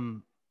 Okay.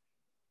 Um.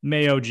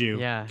 Mayo Jew.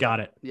 Yeah. Got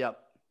it. Yep.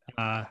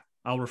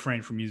 I'll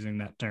refrain from using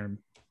that term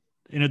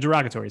in a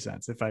derogatory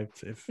sense. If I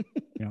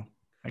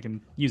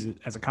can use it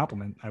as a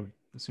compliment, I would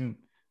assume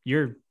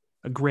you're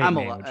a great I'm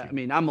Mayo allowed. Jew. I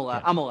mean, I'm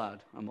allowed.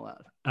 Yeah. I'm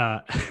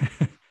allowed.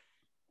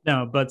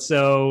 No, but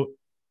so,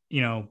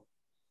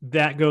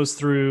 that goes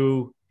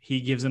through. He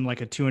gives him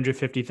like a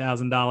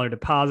 $250,000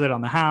 deposit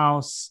on the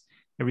house.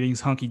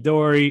 Everything's hunky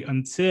dory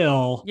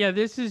until Yeah,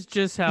 this is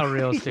just how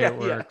real estate Yeah.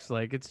 works.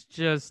 Like, it's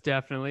just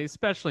definitely,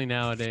 especially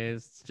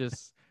nowadays,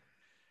 it's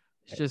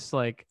just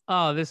like,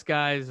 oh, this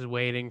guy's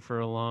waiting for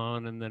a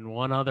loan, and then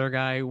one other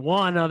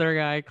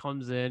guy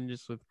comes in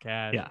just with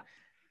cash. Yeah.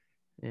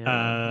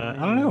 Yeah.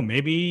 I don't know.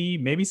 Maybe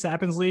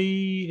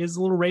Sappinsley is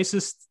a little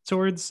racist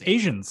towards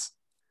Asians.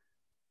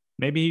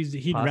 Maybe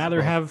he'd rather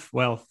Possible. have.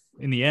 Well,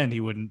 in the end, he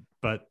wouldn't.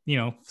 But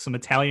some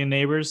Italian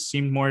neighbors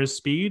seemed more his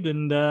speed,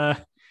 and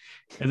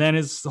then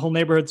his whole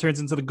neighborhood turns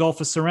into the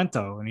Gulf of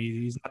Sorrento, and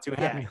he's not too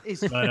happy. Yeah,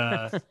 he's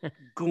But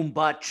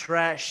Goomba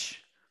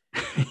trash.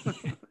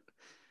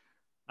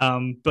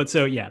 but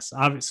so yes,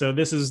 so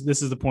this is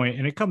the point,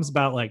 and it comes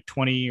about like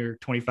 20 or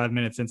 25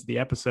 minutes into the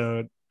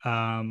episode.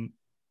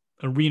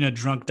 Irina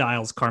drunk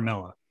dials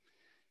Carmela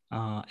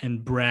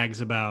and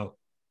brags about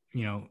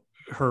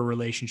her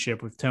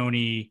relationship with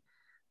Tony.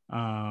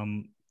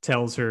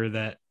 Tells her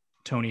that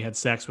Tony had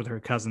sex with her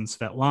cousin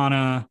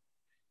Svetlana.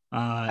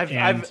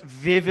 I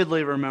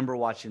vividly remember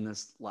watching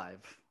this live.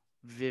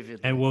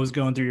 Vividly. And what was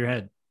going through your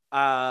head?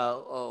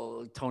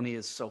 Tony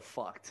is so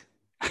fucked.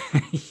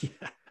 Yeah.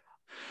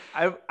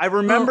 I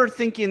remember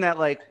thinking that,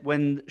 like,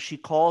 when she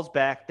calls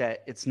back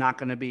that it's not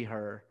going to be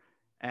her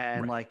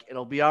and like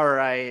it'll be all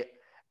right,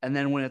 and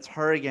then when it's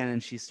her again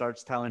and she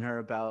starts telling her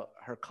about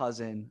her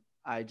cousin,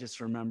 I just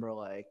remember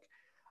like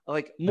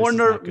more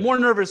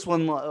nervous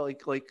when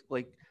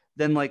like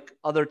than like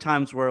other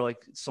times where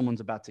like someone's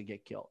about to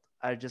get killed.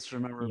 I just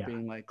remember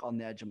being like on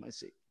the edge of my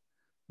seat.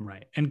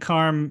 Right. And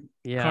Carm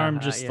just yeah,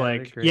 I'd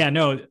like, agree. yeah,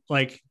 no,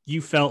 like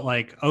you felt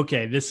like,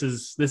 okay, this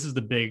is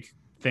the big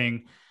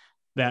thing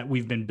that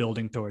we've been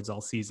building towards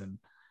all season.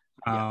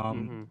 Yeah.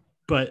 Mhm.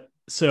 But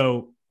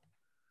so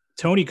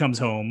Tony comes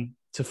home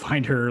to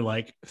find her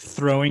like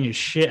throwing his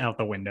shit out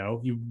the window.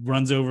 He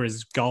runs over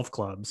his golf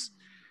clubs.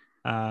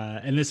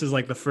 And this is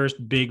like the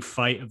first big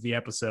fight of the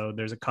episode.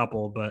 There's a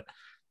couple, but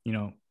you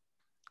know,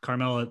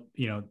 Carmela,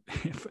 you know,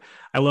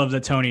 I love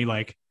that Tony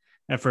like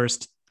at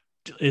first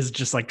is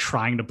just like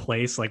trying to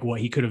place like what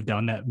he could have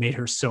done that made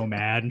her so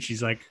mad, and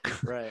she's like,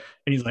 Right.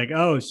 and he's like,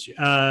 oh,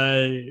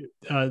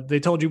 they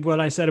told you what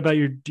I said about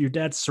your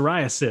dad's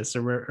psoriasis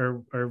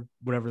or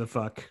whatever the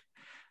fuck.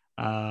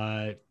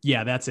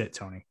 Yeah, that's it,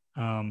 Tony.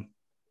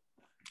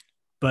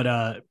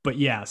 But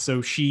yeah,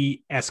 so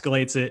she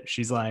escalates it.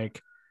 She's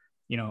like,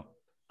 you know,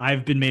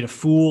 I've been made a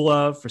fool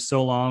of for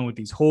so long with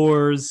these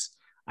whores.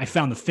 I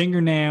found the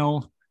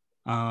fingernail.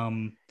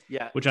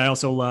 Yeah. Which I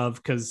also love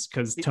because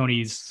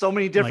Tony's So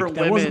many different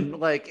that women wasn't-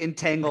 like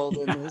entangled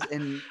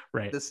in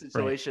right, this right.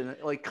 situation.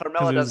 Like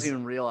Carmela it doesn't was-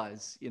 even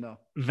realize, you know.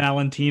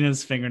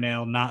 Valentina's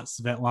fingernail, not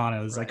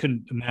Svetlana's. I Right.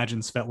 couldn't imagine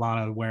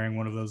Svetlana wearing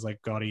one of those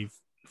like gaudy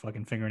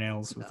fucking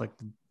fingernails with No. like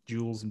the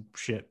jewels and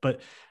shit.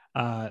 But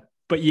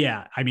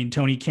yeah, I mean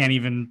Tony can't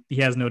even. He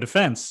has no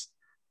defense.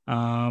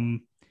 And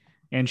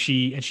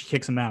she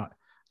kicks him out.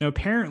 Now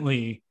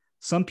apparently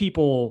some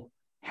people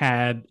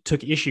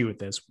took issue with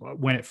this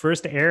when it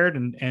first aired,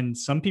 and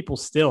some people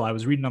still, I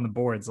was reading on the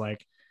boards,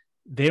 like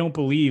they don't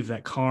believe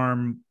that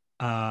Carm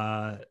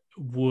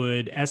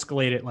would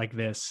escalate it like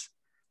this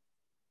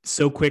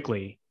so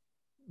quickly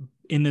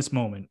in this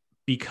moment,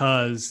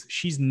 because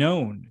she's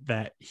known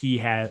that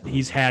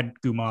he's had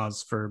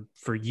Gumaz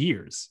for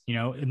years. You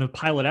know, in the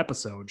pilot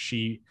episode,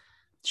 she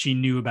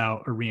knew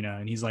about Irina,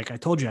 and he's like, I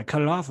told you I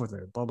cut it off with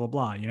her, blah blah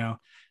blah, you know.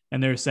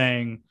 And they're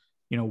saying,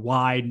 you know,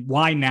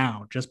 why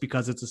now? Just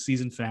because it's a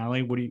season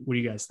finale? What do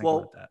you guys think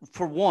about that?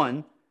 For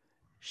one,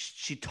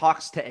 she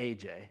talks to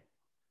AJ.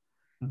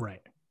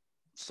 Right.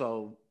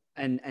 So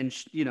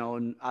you know,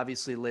 and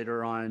obviously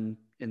later on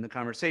in the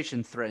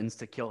conversation threatens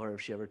to kill her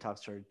if she ever talks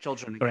to her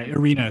children again. Right.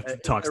 Irina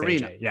talks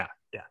Irina. to AJ. Yeah.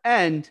 Yeah.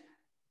 And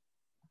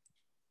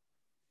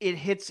it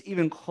hits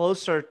even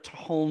closer to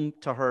home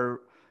to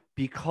her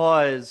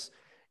because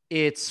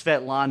it's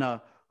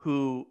Svetlana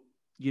who,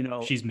 you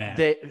know, She's mad.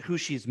 who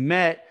she's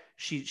met.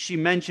 She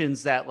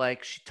mentions that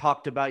like she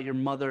talked about your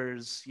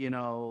mother's, you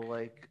know,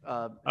 like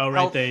Oh right,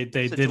 health they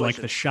did like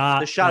situation. the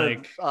shot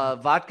like,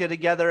 of vodka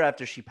together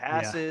after she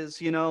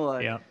passes, you know,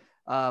 like yeah.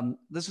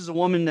 This is a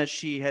woman that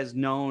she has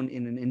known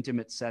in an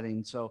intimate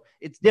setting, so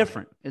it's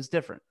different. It's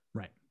different.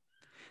 Right.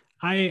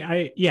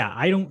 I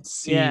don't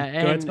see. Yeah, Go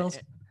ahead, and Spells.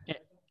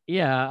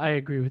 yeah, I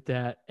agree with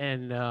that.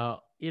 And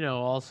you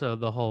know, also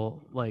the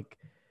whole like,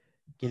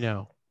 you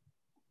know,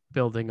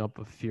 building up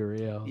of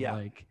Furio, Yeah.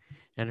 like,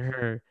 and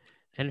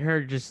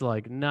her just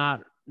like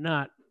not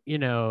you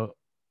know,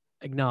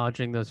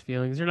 acknowledging those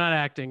feelings or not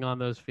acting on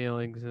those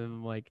feelings,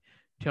 and like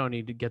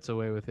Tony gets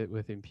away with it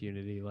with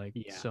impunity, like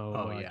so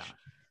much. Yeah.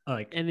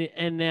 Like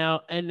And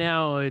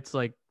now it's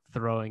like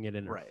throwing it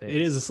in her Right. face.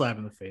 it is a slap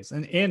in the face,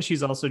 and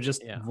she's also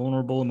just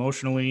vulnerable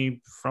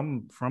emotionally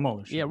from all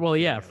the shit. Yeah, well,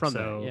 yeah, You know, from so,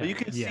 that, yeah. But you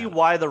can Yeah. see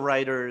why the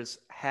writers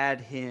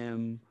had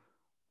him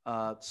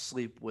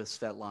sleep with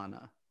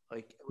Svetlana.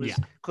 Like it was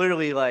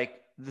clearly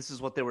like this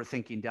is what they were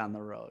thinking down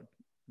the road.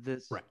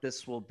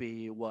 This will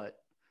be what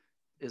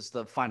is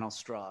the final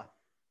straw.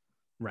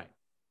 Right.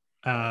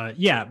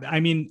 Yeah, I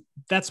mean,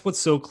 that's what's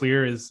so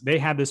clear is they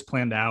had this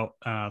planned out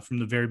from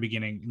the very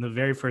beginning. In the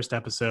very first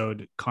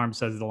episode, Carm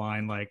says the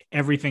line like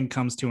everything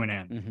comes to an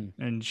end,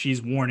 and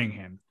she's warning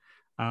him.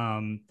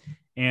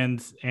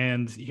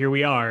 And here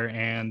we are,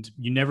 and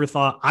I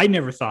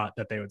never thought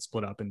that they would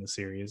split up in the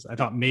series. I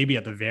thought maybe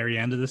at the very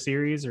end of the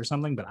series or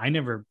something, but I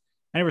never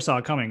saw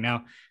it coming.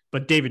 Now,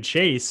 but David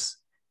Chase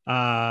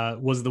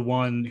was the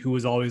one who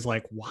was always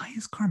like, why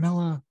is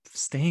Carmela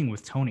staying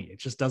with Tony? It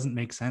just doesn't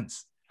make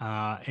sense.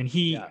 And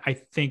I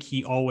think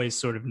he always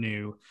sort of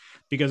knew,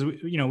 because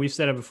we've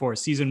said it before.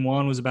 Season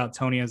 1 was about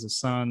Tony as a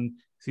son.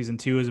 Season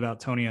 2 is about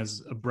Tony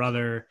as a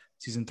brother.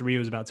 Season 3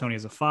 was about Tony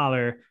as a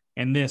father.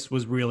 And this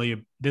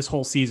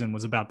whole season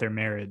was about their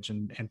marriage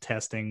and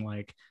testing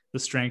like the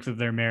strength of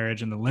their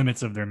marriage and the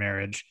limits of their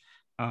marriage.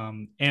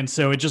 And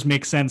so it just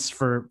makes sense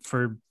for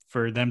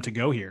them to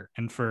go here,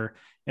 and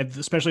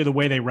especially the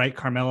way they write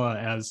Carmela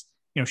as,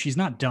 you know, she's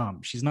not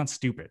dumb. She's not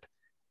stupid.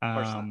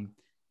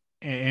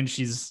 And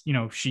she's, you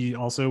know, she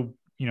also,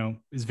 you know,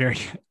 is very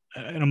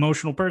an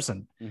emotional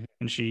person,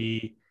 and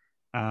she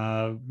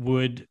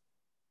would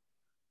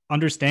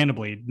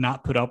understandably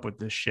not put up with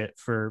this shit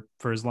for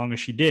as long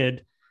as she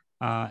did.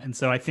 And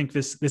so I think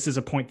this is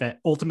a point that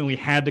ultimately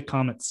had to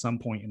come at some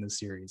point in the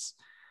series.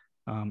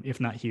 If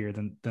not here,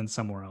 then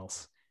somewhere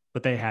else,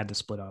 but they had to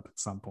split up at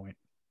some point.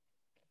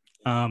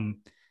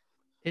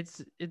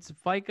 It's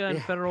FICA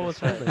and federal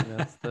withholding.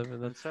 That's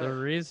the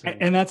reason.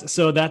 And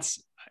that's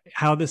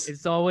how this.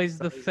 It's always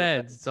the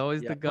feds. It's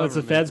always the government. It's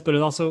the feds, but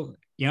it also,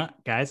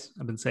 guys,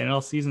 I've been saying it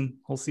all season.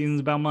 Whole season's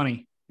about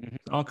money. It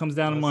all comes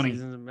down to All money.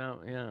 season's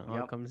about, yeah, all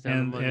Yep. comes down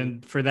to money.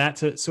 And for that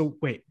to so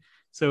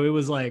it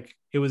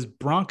was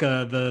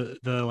Bronca,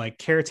 the like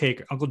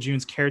caretaker, Uncle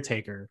June's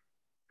caretaker,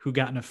 who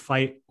got in a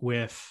fight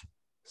with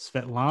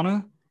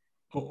Svetlana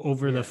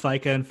over the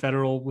FICA and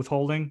federal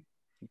withholding,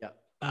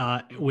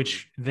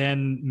 which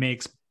then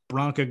makes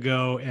Bronca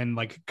go and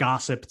like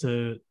gossip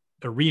to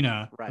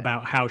Irina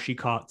about how she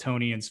caught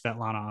Tony and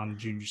Svetlana on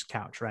Junior's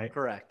couch, right?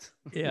 Correct.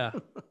 Yeah.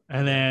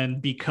 And then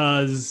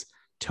because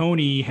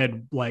Tony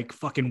had like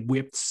fucking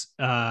whipped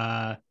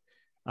Zellman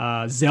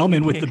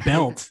with the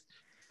belt,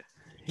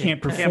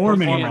 can't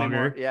perform any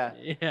longer.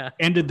 Yeah.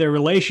 Ended their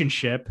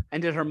relationship.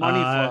 Ended her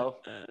money flow.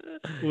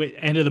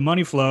 Ended the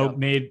money flow,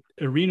 made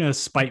Irina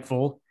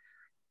spiteful.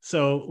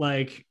 So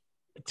like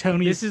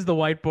Tony, this is the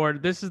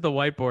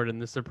whiteboard in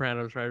the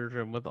Sopranos writers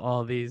room with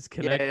all these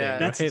connecting. Yeah. Right?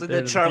 That's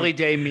the Charlie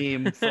Day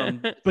meme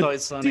from Toy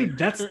Sunny. Dude,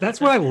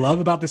 that's what I love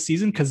about this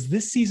season, because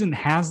this season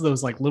has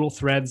those like little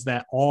threads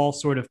that all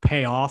sort of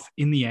pay off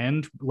in the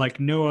end, like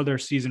no other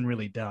season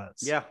really does.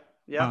 Yeah.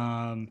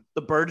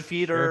 The bird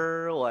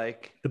feeder,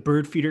 like the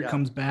bird feeder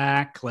comes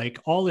back, like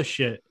all this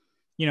shit,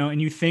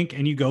 and you think,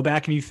 and you go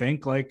back and you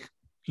think like,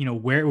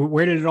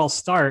 where did it all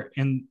start?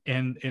 And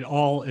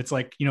it's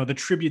like, the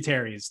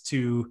tributaries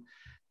to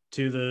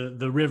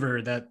the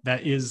river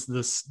that is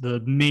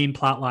the main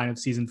plot line of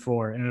season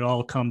 4, and it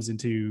all comes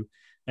into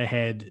a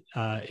head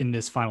in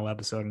this final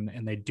episode,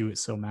 and they do it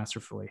so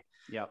masterfully.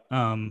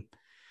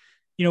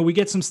 We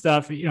get some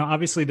stuff,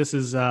 obviously this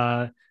is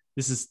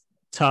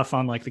tough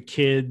on like the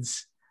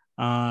kids.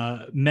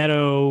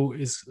 Meadow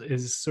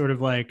is sort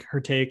of like, her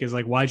take is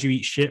like, why'd you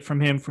eat shit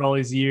from him for all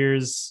these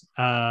years?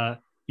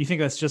 You think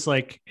that's just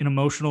like an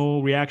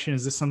emotional reaction?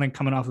 Is this something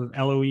coming off of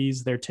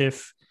Eloise, their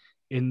tiff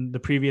in the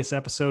previous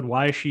episode?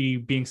 Why is she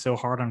being so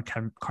hard on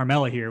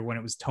Carmela here when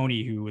it was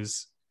Tony who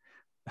was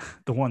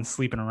the one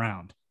sleeping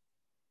around?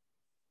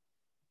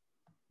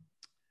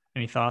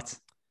 Any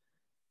thoughts?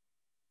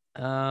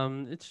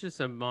 It's just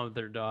a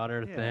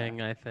mother-daughter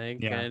thing, I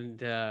think. Yeah. And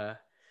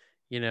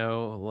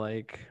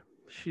like,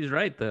 she's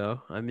right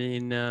though. I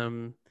mean,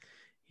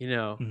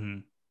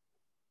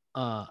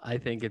 I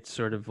think it's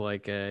sort of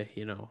like a,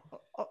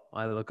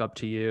 I look up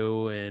to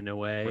you in a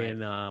way,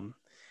 and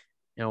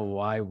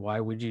why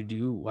would you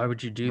do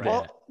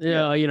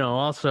that?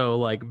 Also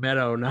like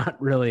Meadow,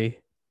 not really.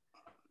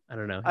 I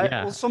don't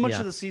know. So much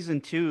of the season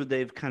 2,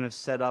 they've kind of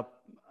set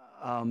up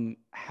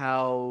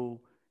how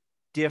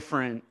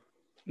different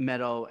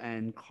Meadow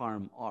and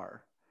Carm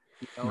are,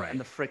 and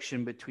the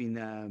friction between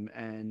them,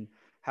 and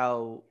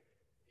how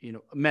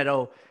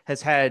Meadow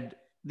has had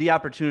the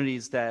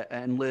opportunities that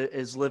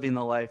is living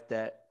the life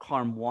that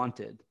Carm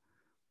wanted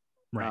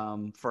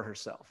for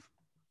herself.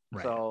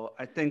 Right. So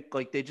I think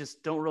like they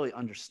just don't really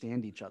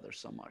understand each other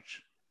so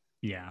much.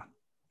 Yeah.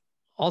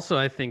 Also,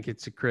 I think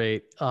it's a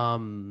great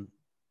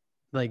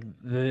like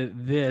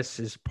this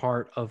is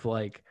part of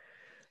like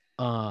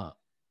a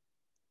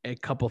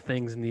couple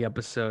things in the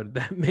episode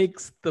that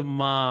makes the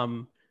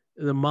mom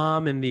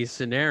in these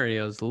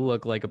scenarios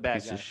look like a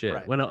piece of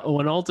shit, when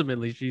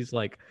ultimately she's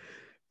like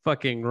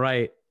fucking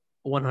right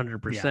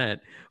 100%.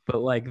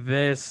 But like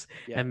this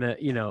and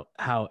the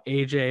how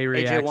AJ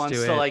reacts AJ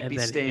wants to like and be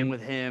then staying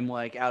with him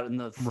like out in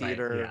the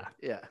theater.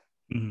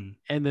 And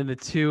then the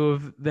two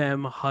of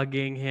them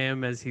hugging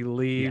him as he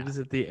leaves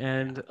at the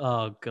end.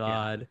 Oh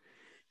god.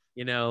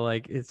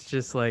 Like it's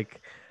just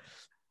like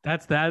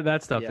that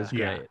stuff is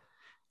great.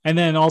 And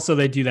then also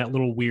they do that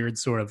little weird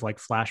sort of like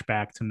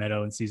flashback to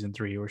Meadow in season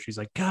 3 where she's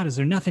like, God, is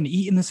there nothing to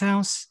eat in this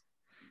house?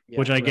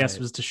 Which I guess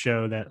was to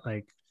show that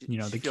like,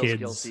 the kids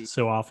guilty.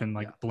 so often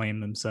like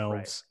blame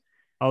themselves.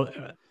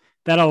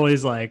 That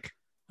always like,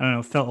 I don't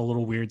know, felt a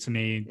little weird to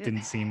me. It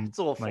didn't seem it's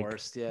a little like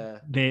forced. Yeah.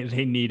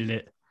 They needed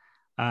it.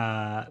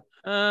 I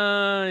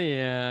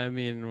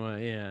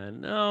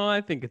mean, no,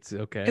 I think it's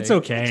okay. It's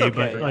okay,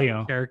 but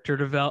character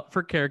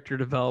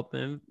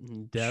development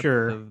and depth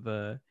of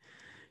the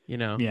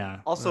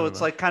Also,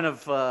 it's like kind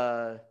of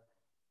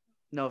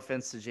no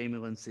offense to Jamie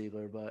Lynn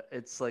Sigler, but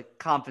it's like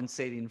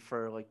compensating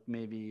for like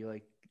maybe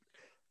like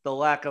the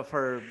lack of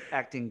her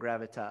acting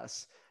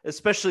gravitas,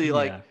 especially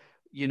like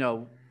in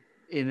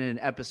an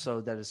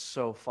episode that is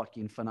so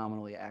fucking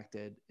phenomenally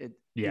acted. It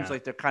seems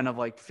like they're kind of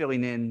like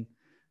filling in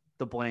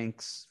the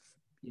blanks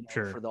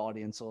for the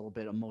audience a little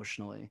bit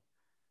emotionally.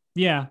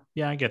 Yeah,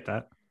 I get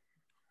that.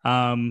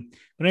 But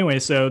anyway,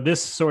 so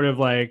this sort of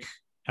like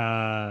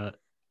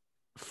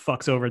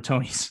fucks over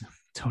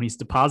Tony's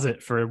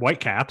deposit for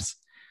Whitecaps.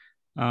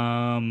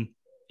 When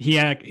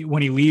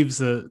he leaves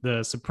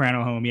the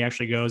Soprano home, he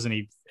actually goes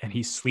and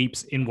he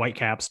sleeps in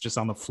Whitecaps just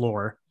on the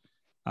floor.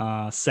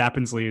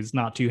 Sappensley is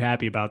not too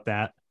happy about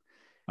that.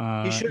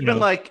 He should have been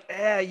like,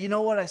 you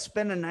know what? I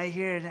spent a night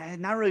here,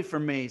 not really for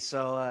me.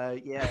 So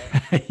yeah,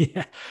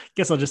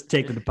 guess I'll just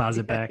take the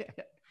deposit back.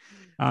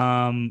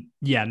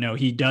 No,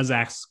 he does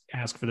ask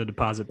for the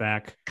deposit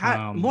back.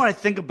 The more I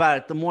think about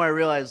it, the more I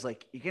realize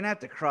like you're gonna have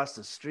to cross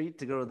the street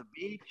to go to the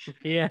beach.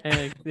 Yeah,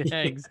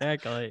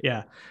 exactly.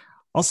 Yeah.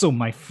 Also,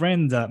 my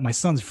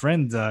son's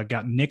friend,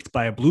 got nicked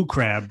by a blue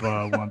crab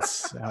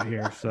once out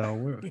here.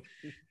 So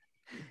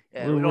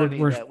Yeah, We're- we don't we're- need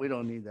we're- that. We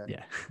don't need that.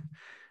 yeah.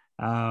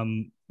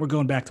 We're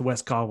going back to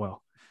West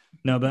Caldwell.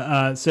 No,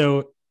 but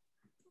so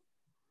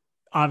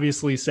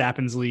obviously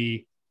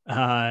Sappinsley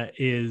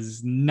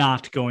is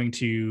not going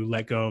to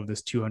let go of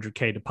this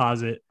 200K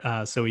deposit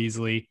so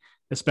easily,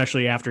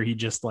 especially after he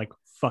just like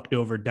fucked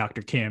over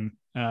Dr. Kim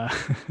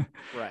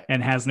Right.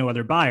 and has no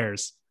other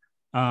buyers.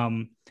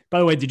 By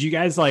the way, did you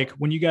guys like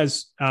when you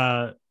guys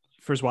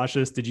first watched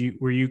this?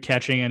 Were you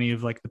catching any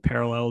of like the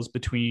parallels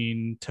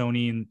between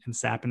Tony and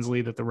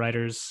Sappinsley that the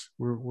writers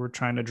were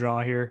trying to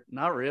draw here?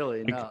 Not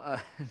really. Like- No.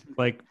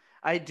 Like,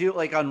 I do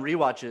like upon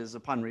rewatches.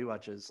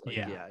 Like,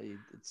 Yeah.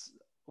 it's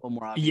a little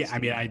more obvious. yeah, I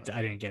to mean, me, I but-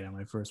 didn't get it on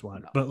my first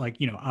watch, No. but like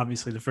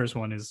obviously the first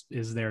one is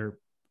their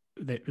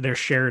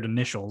shared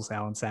initials,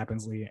 Alan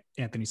Sappinsley,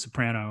 Anthony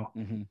Soprano.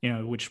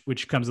 Mhm.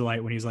 Which comes to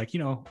light when he's like,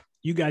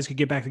 you guys could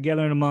get back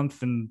together in a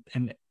month and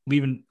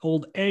leave an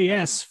old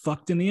AS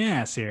fucked in the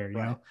ass here, you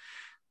Right.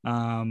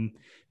 know.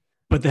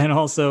 But then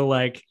also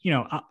like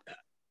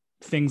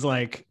things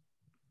like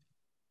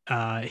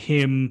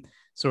him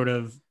sort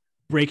of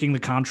breaking the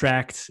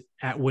contract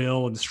at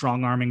will and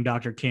strong arming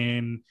Dr.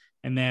 Kim,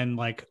 and then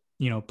like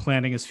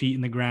planting his feet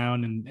in the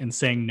ground and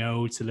saying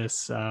no to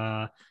this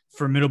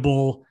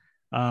formidable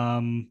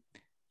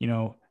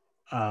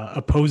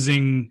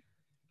opposing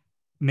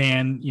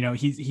man.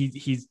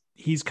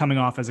 He's coming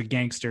off as a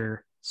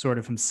gangster sort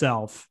of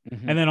himself.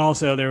 Mhm. And then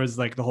also there was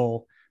like the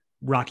whole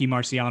Rocky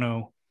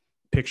Marciano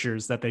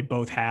pictures that they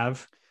both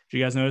have. Did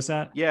you guys notice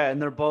that? Yeah,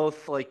 and they're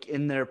both like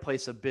in their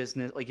place of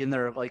business, like in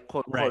their like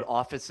quote Right. unquote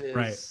offices.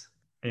 Right.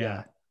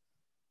 Yeah.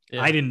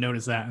 Yeah. I didn't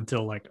notice that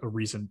until like a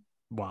recent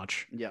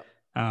watch. Yeah.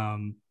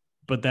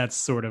 But that's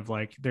sort of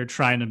like they're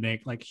trying to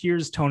make like,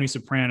 here's Tony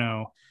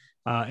Soprano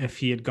if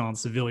he had gone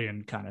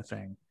civilian kind of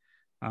thing.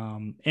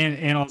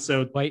 And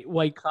also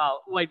white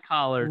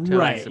collar.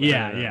 right, Tony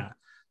yeah, Soprano. yeah,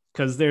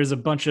 because there's a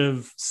bunch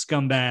of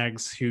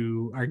scumbags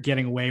who are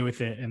getting away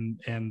with it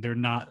and they're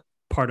not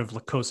part of La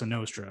Cosa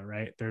Nostra,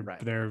 right? They're Right.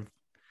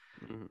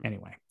 Mhm.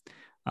 anyway.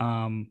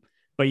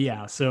 But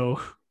yeah, so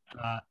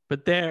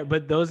But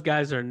those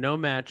guys are no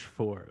match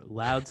for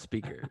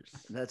loudspeakers.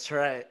 That's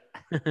right.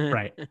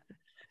 right,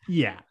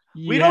 yeah,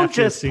 We you don't have to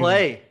just assume-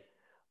 play,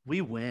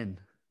 we win.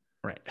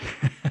 right.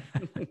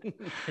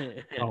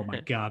 Oh my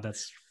god,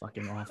 that's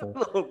fucking awful.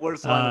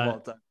 Worst line of all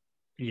time.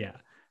 Yeah.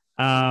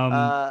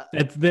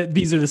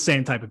 These are the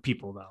same type of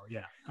people though.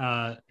 Yeah.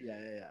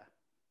 Yeah.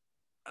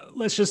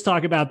 Let's just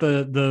talk about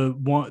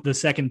the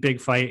second big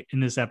fight in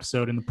this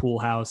episode in the pool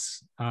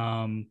house.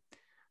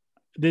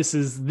 This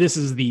is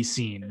the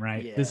scene,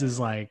 right? This is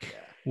like Yeah.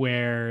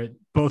 where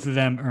both of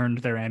them earned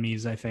their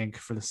Emmys, I think,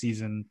 for the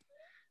season.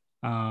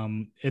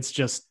 It's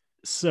just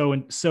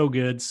so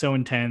good, so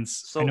intense.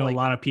 So, I know like, a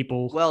lot of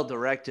people. Well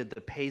directed.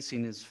 The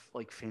pacing is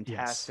like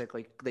fantastic.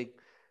 Like they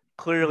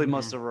clearly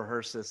must have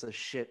rehearsed this a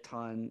shit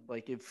ton.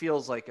 Like it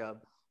feels like a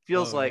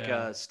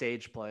yeah.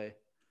 stage play.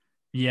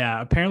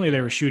 Yeah, apparently they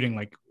were shooting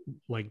like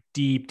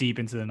deep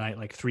into the night,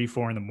 like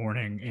 3-4 in the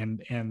morning,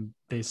 and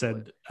they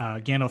said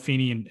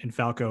Gandolfini and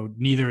Falco,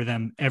 neither of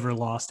them ever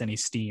lost any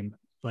steam.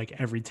 Like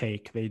every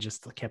take, they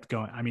just kept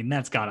going. I mean,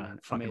 that's gotta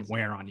fucking Amazing.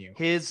 wear on you.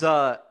 His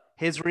tiring.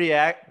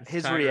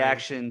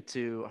 reaction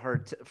to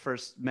her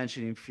first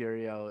mentioning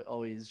Furio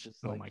always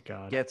just Oh like my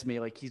god. gets me.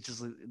 Like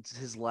it's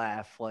his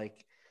laugh.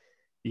 Like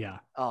Yeah,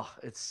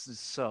 it's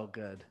so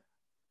good.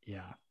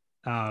 yeah.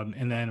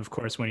 And then of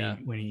course when Yeah.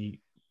 he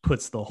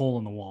puts the hole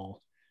in the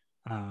wall,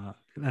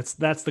 that's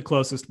the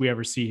closest we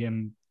ever see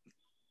him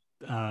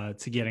to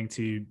getting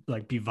to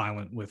like be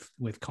violent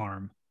with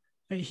Carm.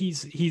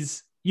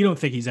 He's you don't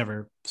think he's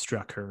ever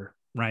struck her,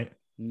 right?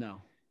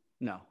 No,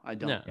 I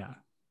don't. No. Yeah,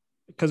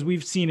 because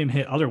we've seen him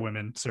hit other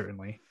women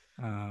certainly.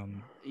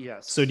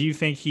 Yes. So do you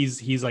think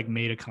he's like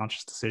made a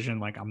conscious decision,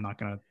 like I'm not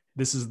gonna,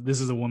 this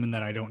is a woman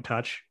that I don't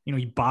touch?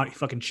 He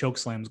fucking choke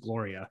slams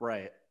Gloria.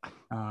 Right.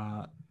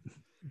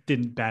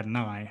 Didn't bat an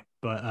eye,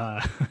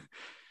 but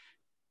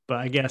but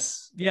I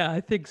guess Yeah,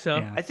 I think so.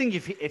 yeah. I think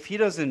if he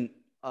doesn't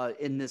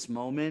in this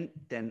moment,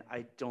 then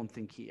I don't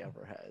think he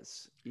ever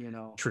has.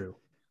 True.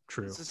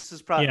 This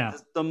is probably Yeah.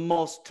 the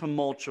most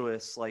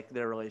tumultuous like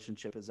their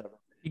relationship has ever.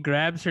 He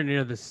grabs her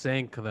near the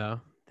sink though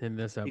in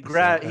this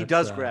episode. He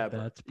does grab her.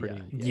 That's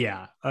pretty.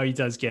 Yeah. Oh, he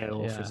does get a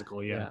little Yeah.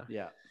 physical. Yeah.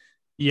 Yeah.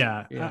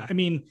 Yeah. Yeah. I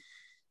mean,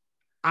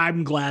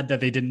 I'm glad that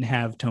they didn't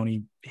have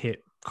Tony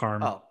hit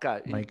Carm. Oh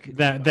God. Like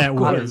that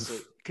would Honestly,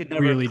 have could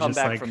never really come just,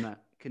 back like- from that.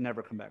 Could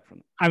never come back from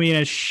that. I mean,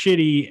 as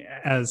shitty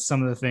as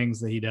some of the things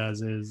that he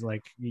does is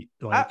like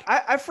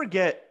I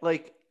forget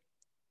like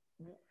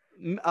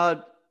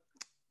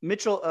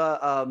Mitchell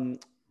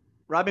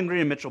Robin Green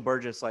and Mitchell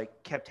Burgess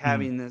like kept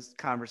having this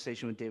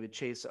conversation with David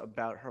Chase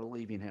about her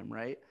leaving him,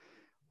 right?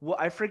 Well,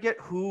 I forget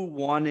who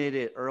wanted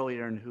it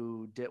earlier and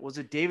who did. Was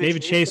it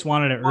David Chase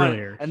wanted it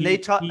earlier. And He-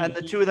 and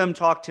the two of them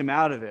talked him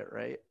out of it,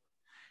 right?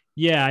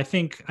 Yeah, I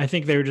think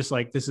they were just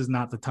like, this is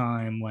not the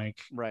time, like,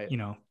 Right.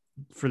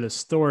 for this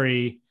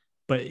story.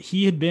 but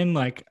he had been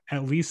like,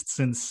 at least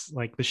since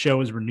like the show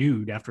was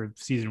renewed after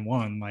season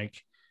 1,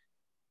 like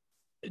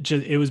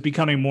it was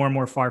becoming more and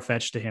more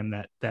far-fetched to him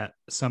that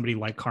somebody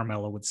like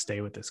Carmela would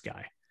stay with this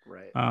guy.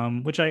 Right.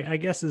 Which I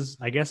guess is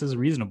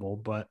reasonable,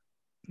 but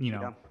you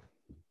know,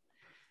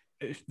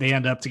 they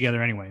end up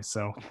together anyway.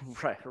 So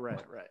Right.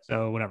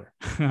 so whatever.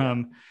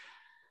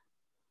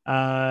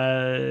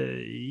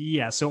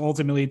 Yeah. So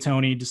ultimately,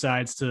 Tony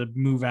decides to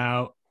move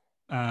out.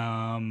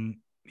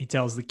 He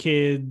tells the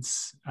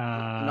kids.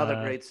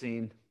 Another great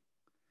scene.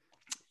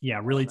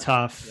 Yeah, really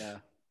tough.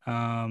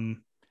 Yeah.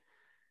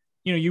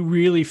 You know, you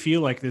really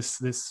feel like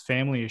this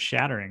family is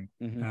shattering.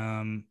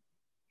 Mhm.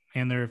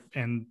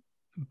 And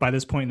by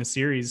this point in the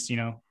series, you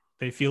know,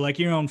 they feel like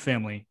your own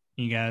family.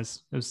 You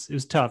guys, it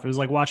was tough. It was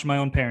like watching my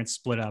own parents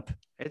split up.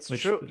 It's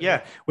true.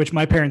 Yeah. Which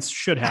my parents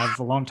should have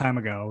a long time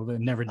ago. They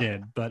never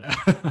did, but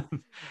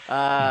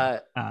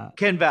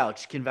Can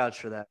vouch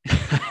for that.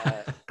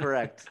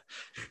 Correct.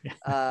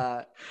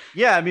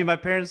 Yeah, I mean, my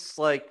parents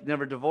like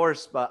never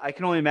divorced, but I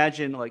can only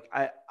imagine, like,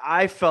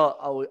 I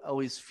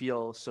always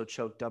feel so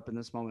choked up in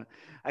this moment.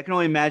 I can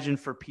only imagine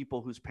for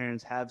people whose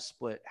parents have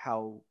split,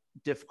 how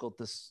difficult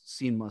this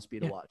scene must be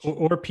to watch.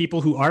 Or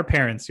people who are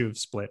parents who have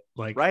split,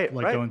 like right.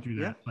 going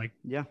through that. Like,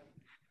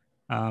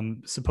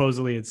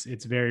 supposedly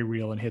it's very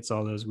real and hits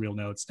all those real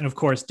notes. And of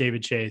course,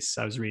 David Chase,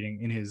 I was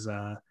reading in his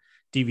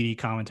DVD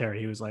commentary,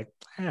 he was like,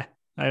 I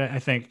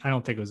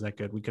don't think it was that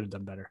good. We could have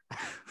done better.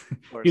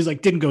 He was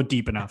like, didn't go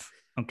deep enough.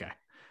 Okay.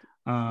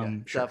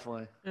 Sure.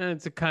 Definitely. And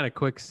it's a kind of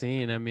quick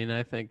scene. I mean,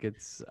 I think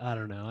I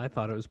don't know. I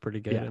thought it was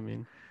pretty good. Yeah. I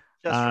mean,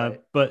 just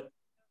right. But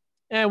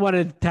I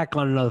wanted to tack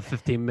on another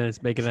 15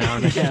 minutes, make it an hour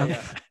and a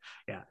half.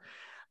 Yeah.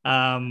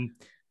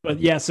 But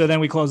yeah, so then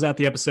we close out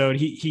the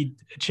episode.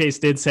 Chase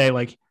did say,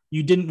 like,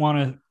 we didn't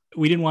want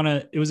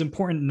to, it was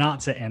important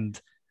not to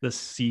end the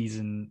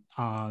season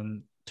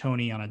on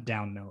Tony on a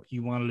down note.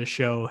 You wanted to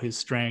show his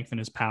strength and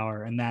his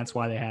power. And that's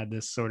why they had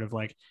this sort of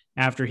like,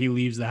 after he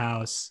leaves the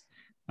house,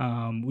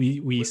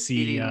 we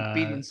see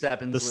beating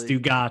the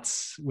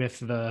Stugats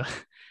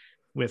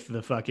with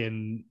the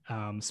fucking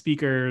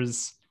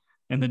speakers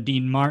and the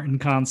Dean Martin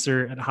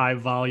concert at high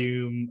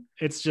volume.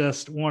 It's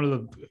just one of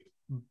the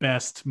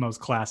best, most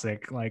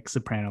classic like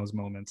Sopranos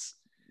moments.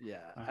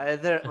 Yeah,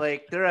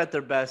 they're at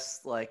their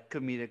best, like,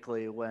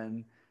 comedically,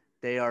 when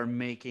they are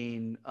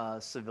making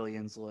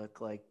civilians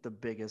look like the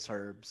biggest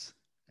herbs.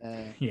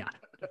 Yeah,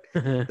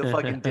 the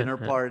fucking dinner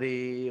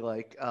party,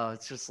 like,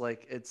 it's just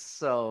like, it's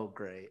so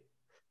great.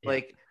 Yeah.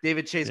 Like,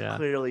 David Chase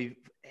clearly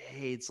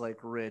hates like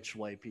rich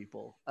white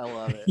people. I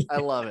love it. I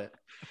love it.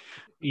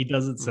 He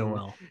does it so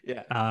well.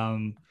 Yeah.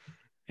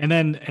 And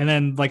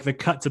then like the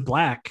cut to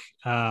black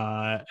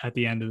at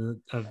the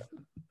end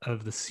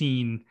of the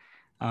scene,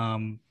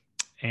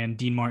 and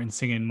Dean Martin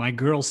singing "My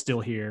Girl's Still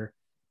Here."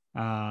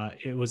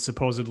 It was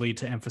supposedly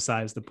to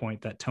emphasize the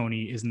point that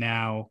Tony is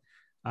now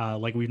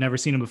like we've never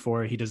seen him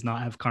before. He does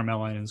not have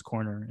Carmela in his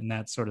corner, and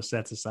that sort of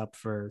sets us up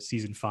for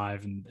season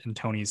 5. And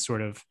Tony's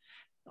sort of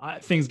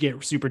things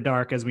get super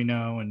dark, as we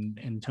know,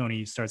 and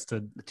Tony starts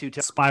to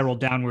spiral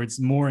downwards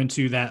more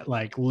into that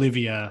like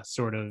Livia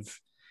sort of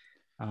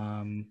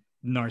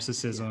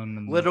narcissism,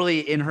 and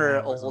literally in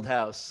her old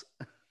house.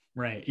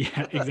 Right.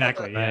 Yeah,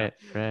 exactly. Yeah.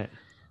 Right.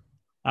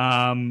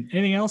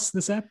 Anything else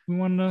this app we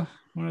want to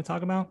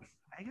talk about?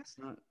 I guess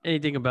not.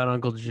 Anything about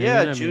Uncle June?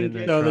 Yeah, June.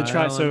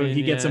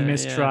 He gets a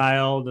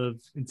mistrial. The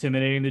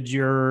intimidating the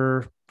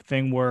juror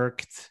thing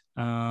worked.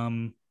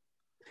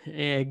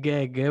 Yeah,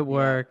 good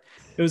work.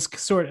 It was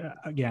sort of,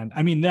 again,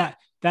 I mean, that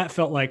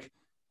felt like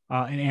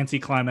an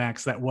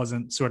anticlimax that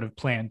wasn't sort of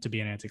planned to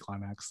be an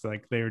anticlimax.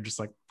 Like they were just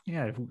like,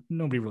 yeah,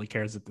 nobody really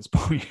cares at this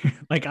point.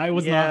 Like I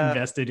was not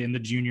invested in the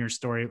Junior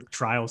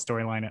trial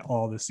storyline at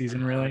all this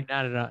season, really.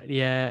 Not at all.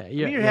 Yeah.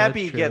 You're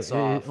happy he gets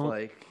off.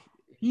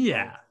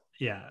 Yeah.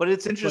 But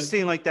it's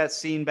interesting, like that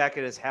scene back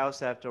at his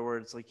house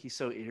afterwards. Like he's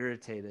so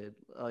irritated.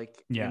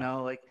 Like you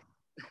know, like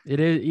it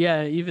is.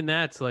 Yeah, even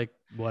that's like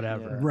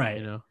whatever. Right.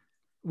 You know.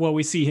 Well,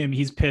 we see him.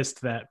 He's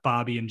pissed that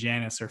Bobby and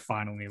Janice are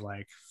finally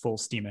like full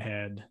steam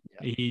ahead.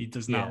 Yeah. He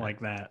does not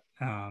like that.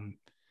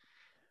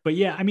 But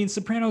yeah, I mean,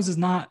 Sopranos is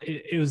not.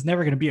 It was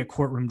never going to be a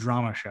courtroom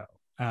drama show,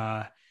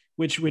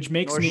 which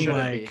makes me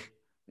like,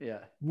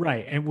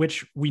 right, and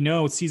which we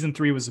know season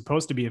 3 was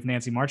supposed to be if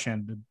Nancy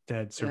Marchand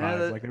had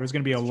survived. Like there was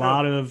going to be a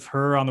lot of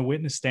her on the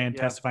witness stand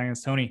testifying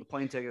against Tony. The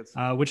plane tickets.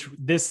 Which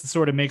this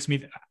sort of makes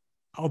me.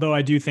 Although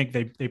I do think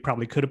they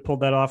probably could have pulled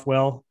that off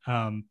well.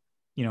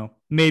 You know,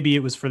 maybe it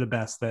was for the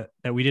best that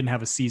we didn't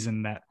have a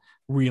season that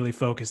really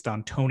focused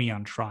on Tony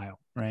on trial,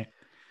 right?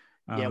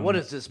 Yeah, what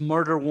is this,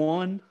 Murder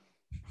 1?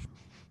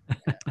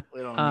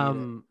 We don't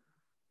need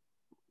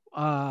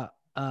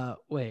it.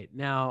 Wait,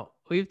 now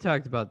we've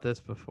talked about this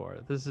before.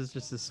 This is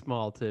just a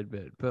small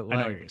tidbit, but like, I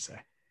know what you're gonna say.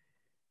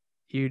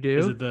 You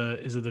do?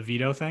 Is it the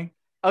veto thing?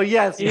 Oh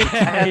yes, I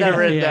had that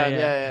written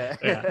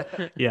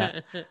down.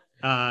 Yeah.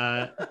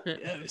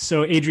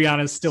 So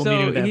Adriana's still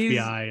meeting with the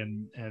FBI,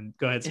 and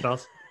go ahead,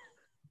 Spells.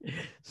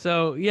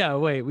 So yeah,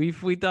 wait, we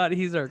thought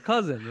he's our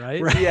cousin,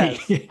 right?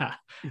 Right. Yeah.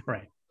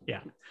 Right.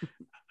 Yeah.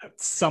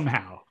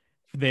 Somehow,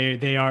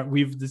 They are.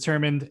 We've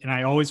determined, and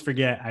I always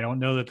forget. I don't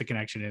know that the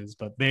connection is,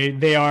 but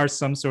they are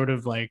some sort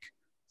of like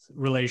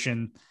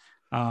relation.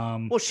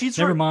 Well,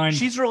 never mind.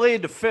 She's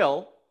related to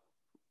Phil,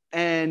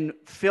 and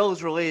Phil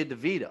is related to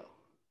Vito.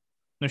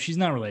 No, she's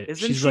not related.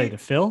 Isn't She's she? related to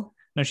Phil.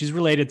 No, she's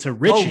related to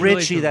Richie. Oh, Richie,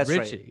 Related to that's right.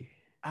 Richie.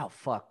 Oh,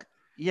 fuck.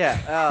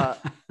 Yeah.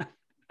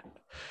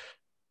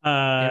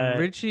 And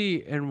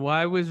Richie, and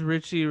why was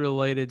Richie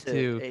related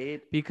to?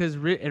 Aid. Because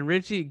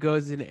Richie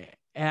goes and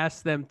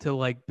asks them to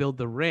like build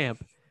the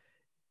ramp,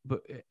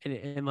 but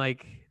and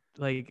like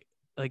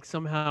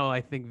somehow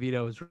I think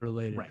Vito is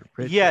related. Right. To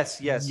Richie. Yes.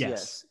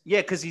 Yes.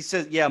 Yeah, because he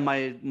says, yeah,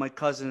 my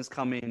cousin is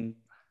coming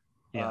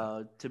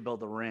Yeah. to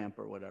build the ramp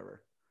or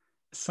whatever.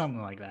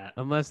 Something like that.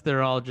 Unless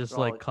they're all just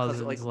They're all like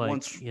cousins, like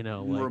once you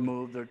know, like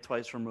removed or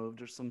twice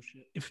removed or some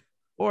shit.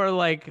 or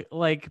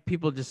like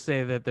people just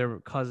say that they're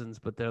cousins,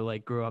 but they're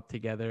like grew up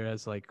together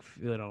as like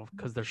you know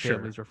because their Sure,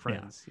 families are yeah.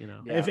 friends. You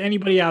know. Yeah. If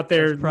anybody out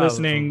there That's probably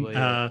listening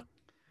it.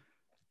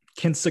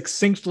 can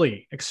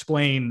succinctly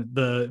explain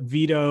the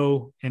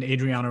Vito and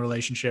Adriana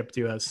relationship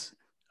to us,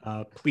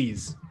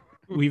 please.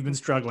 We've been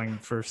struggling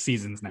for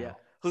seasons now. Yeah.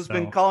 Who's So-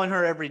 been calling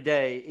her every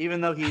day, even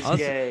though he's Also-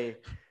 gay.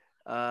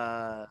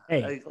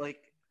 Hey.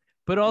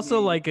 But also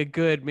mean- like a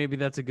good maybe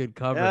that's a good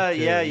cover. Yeah, too,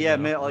 yeah, you yeah,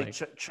 know, man.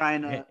 Like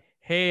China.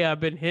 Hey, I've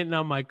been hitting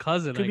on my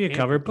cousin. Could I be a can't-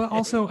 cover, but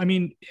also, I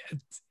mean,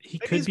 he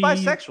Maybe could he's be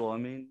bisexual. I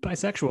mean,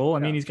 bisexual. I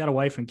mean, Yeah. he's got a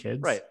wife and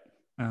kids. right.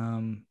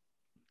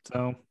 So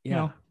you Yeah.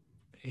 know,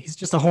 he's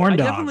just a horn I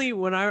dog. definitely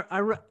when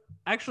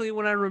actually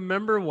when I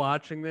remember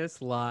watching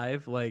this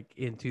live like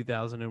in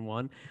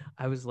 2001,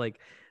 I was like,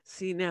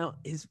 see now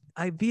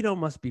Vito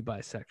must be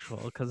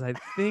bisexual because I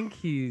think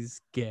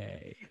he's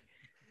gay.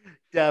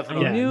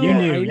 Definitely. I Yeah, knew, you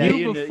knew. I Yeah, knew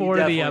you before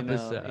the definitely know.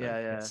 episode.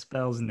 Yeah.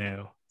 Spells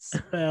new.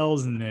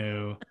 Spells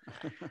new.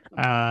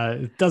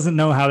 Doesn't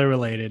know how they're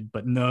related,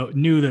 but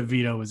knew that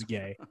Vito was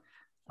gay.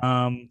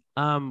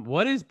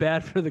 What is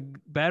bad for the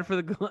grass?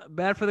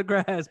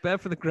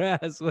 Bad for the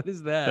grass. What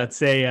is that?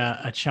 That's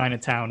a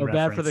Chinatown Oh,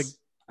 bad for the-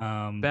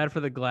 reference. bad for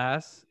the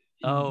glass.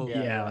 Oh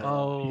yeah.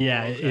 Oh,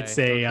 Yeah, okay, it's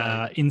a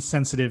okay.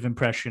 insensitive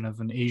impression of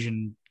an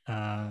Asian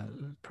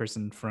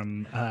person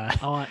from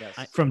Oh,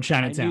 Yes. from I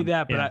Chinatown. knew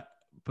that, but Yeah.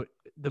 but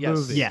the Yes.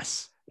 movie.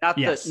 Yes. Not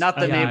Yes. the not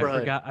the Yeah, I neighborhood.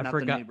 forgot- I not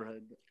forgot. the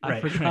neighborhood. I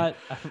Right, forgot.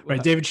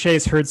 Right. David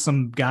Chase heard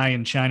some guy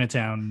in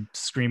Chinatown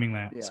screaming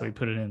that, so Yeah. he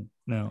put it in.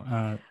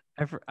 No.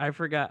 I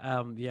forgot.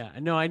 Yeah.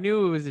 No, I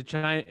knew it was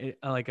a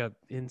like a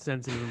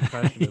insensitive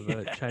impression of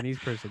a Yeah. Chinese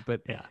person,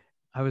 but Yeah.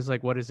 I was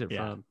like, what is it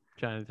Yeah. from?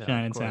 Chinatown. of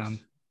Chinatown.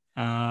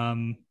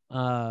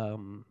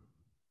 course.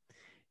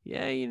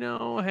 Yeah, you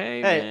know,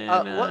 hey, Hey,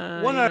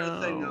 man, one you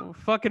other thing, know,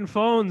 fucking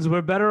phones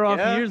were better off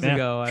Yeah. years Yeah,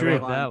 ago. true. I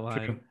love that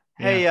line. True.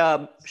 Hey,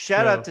 shout So-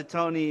 out to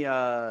Tony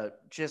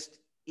just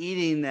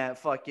eating that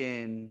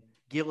fucking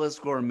Gillis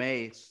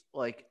Gourmet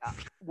like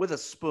with a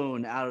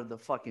spoon out of the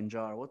fucking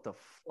jar. What the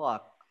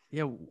fuck?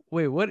 Yeah,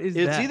 wait, what is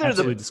It's that? either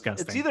Absolutely the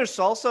disgusting. it's either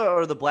salsa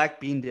or the black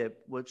bean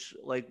dip, which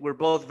like were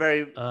both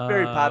very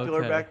popular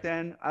Okay. back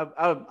then.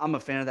 I'm a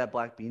fan of that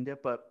black bean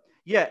dip, but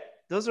yeah,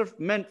 those are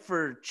meant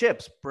for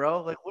chips,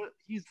 bro. Like what?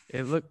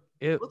 It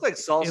looked like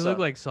salsa. It looked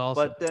like salsa.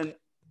 but then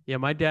Yeah,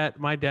 my dad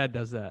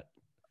does that,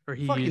 or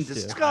he fucking used to. He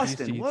used to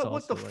disgusting. eat What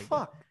the salsa like that.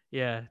 fuck?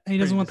 Yeah, And he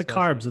doesn't pretty want the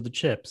disgusting. carbs of the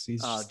chips.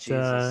 He's Oh, just,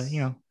 Jesus.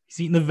 he's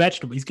eating the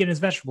vegetable. He's getting his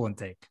vegetable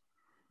intake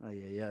Oh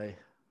yeah.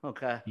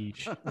 Okay.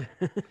 each.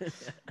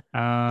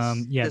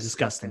 Yeah, disgusting.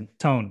 Disgusting.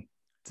 Tone,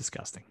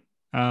 disgusting.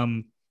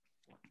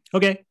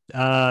 Okay.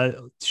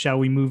 Shall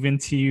we move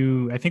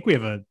into? I think we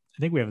have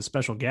a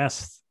special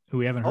guest who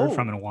we haven't heard Oh.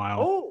 from in a while.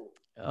 Oh.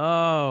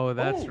 Oh,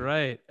 that's Oh.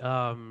 right.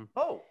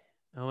 Oh.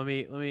 Now let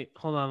me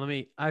hold on.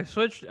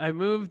 I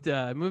moved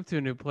to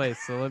a new place,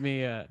 so let me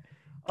get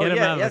Oh him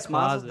yeah. out Yes, of the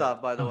closet. Mazel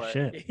tov, by the Oh, way.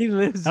 shit. He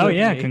lives. Oh with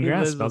yeah, me. He congrats,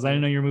 lives Spells. with I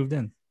didn't me. know you moved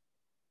in.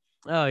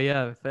 Oh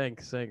yeah,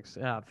 thanks.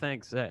 Yeah,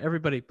 thanks.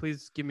 Everybody,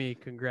 please give me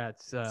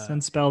congrats.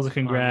 Send Spells a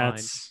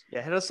congrats.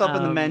 Yeah, hit us up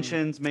in the Um,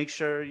 mentions. Make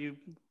sure you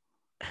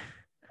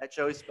at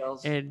Joey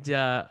Spells. And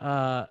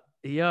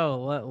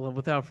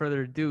without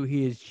further ado,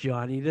 he is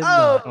Johnny the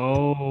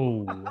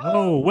Oh! Nut.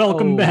 Oh,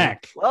 welcome Oh.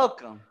 back.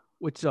 Welcome.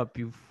 What's up,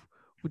 you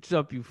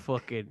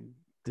fucking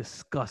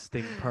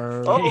disgusting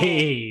perv? Oh.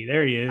 Hey,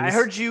 there he is. I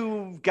heard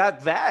you got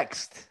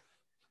vaxxed.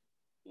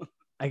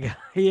 I got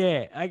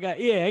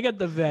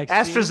the vaccine.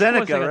 Of course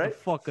AstraZeneca, I got right? The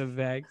fucking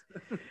vax.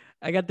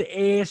 I got the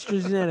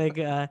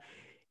AstraZeneca,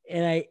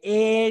 and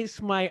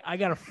I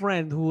got a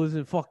friend who lives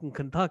in fucking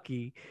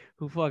Kentucky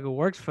who fucking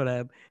works for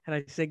them, and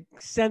I said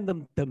send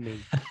them to me,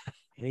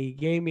 and he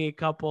gave me a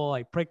couple.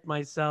 I pricked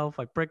myself.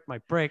 I pricked my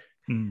prick.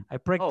 Hmm. I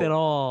pricked it Oh.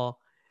 all,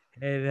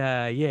 and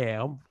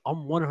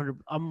I'm 100.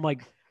 I'm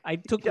like I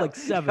took Yeah, like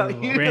 7 of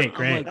them. you- Great, I'm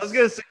great. like, I was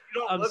gonna say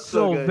you don't I'm look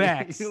so good.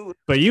 vaxxed. You-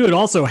 But you had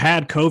also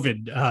had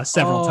COVID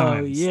several Oh,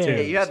 times. yeah. too, Yeah,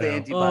 you had the so-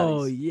 antibodies.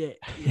 oh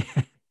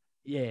yeah,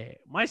 yeah.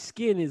 My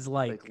skin is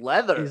like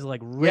leather. is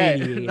like Yeah,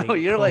 radiating. no,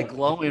 you're like coke.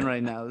 glowing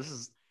right now. This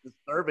is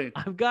disturbing.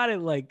 I've got it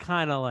like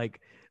kind of like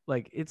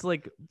it's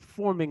like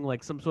forming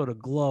like some sort of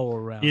glow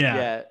around. Yeah.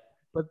 Yeah.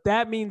 But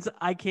that means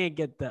I can't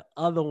get the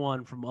other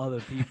one from other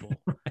people.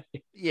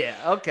 Yeah.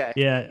 Okay.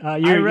 Yeah, I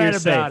you're read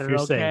safe. about it, You're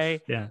okay?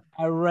 safe. Yeah,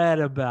 I read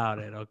about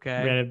it,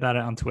 okay? read about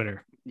it on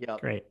Twitter.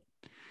 Yep. Great.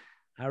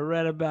 I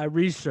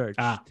researched.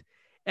 Ah.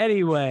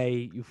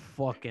 Anyway, you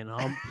fucking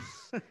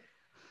humps.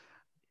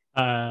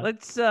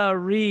 Let's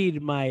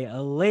read my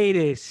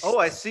latest. Oh,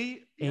 I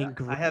see. Yeah,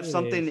 and I have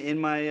something greatest. in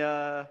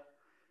my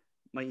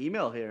my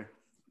email here.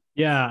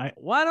 Yeah,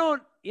 Why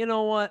don't you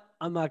know what?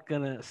 I'm not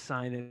gonna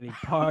sign any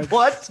parts.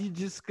 What? You're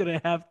just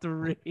gonna have to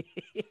read.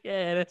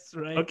 Yeah, that's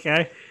right.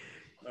 okay.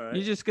 All right.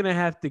 You're just gonna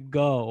have to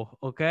go.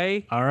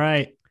 Okay. All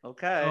right.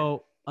 Okay.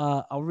 So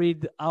I'll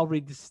read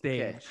the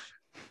stage. Okay.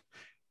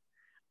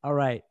 All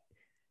right.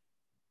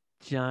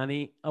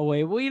 Johnny. Oh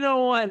wait. Well, you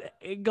know what,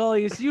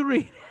 Gullius, you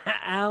read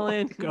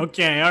Alan.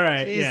 Okay. All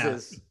right.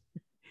 Jesus.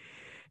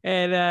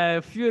 And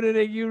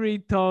Fudic, you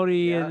read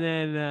Tony, Yeah. and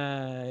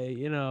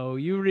then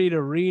you read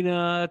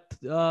Arena,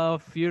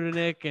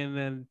 Fudic, and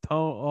then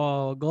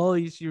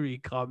Gullius, you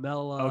read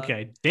Carmella.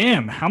 Okay.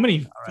 Damn. How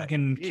many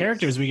fucking Jeez.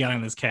 characters we got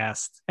in this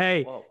cast?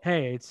 Hey, Whoa.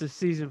 hey, it's the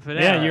season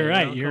finale. Yeah, you're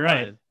right, know? you're Come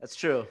right. on. That's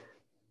true.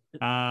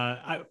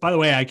 By the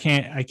way, I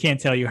can't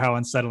tell you how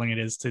unsettling it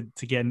is to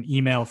get an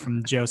email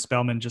from Joe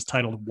Spellman just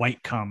titled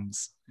 "White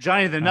Comes."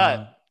 Johnny the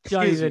Nut.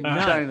 Johnny Excuse the me,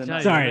 Nut. Johnny the Johnny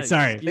Nut. the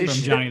Sorry, Nut. from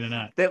should- Johnny the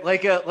Nut. That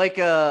like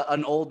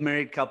an old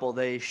married couple,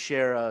 they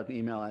share an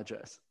email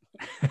address.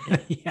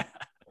 Yeah.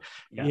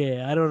 Yeah.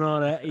 Yeah, I don't know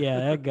that. Yeah,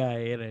 that guy,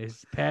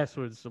 his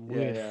password's some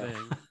weird yeah.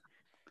 thing.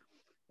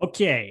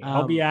 Okay.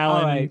 I'll be all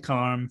Alan. right.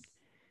 Calm.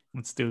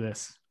 Let's do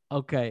this.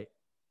 Okay.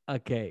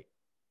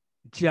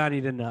 Johnny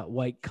the Nut,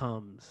 White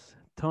comes.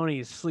 Tony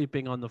is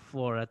sleeping on the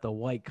floor at the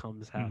White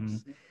comes house.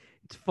 Mhm.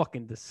 It's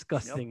fucking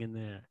disgusting in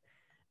there.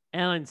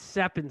 Alan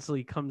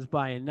Sapinsley comes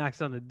by and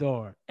knocks on the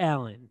door.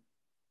 Alan.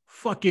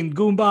 Fucking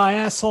Goomba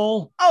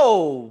asshole.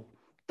 Oh,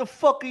 the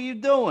fuck are you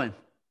doing?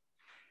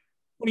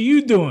 What are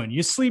you doing?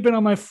 You're sleeping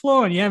on my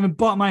floor and you haven't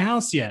bought my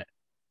house yet.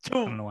 I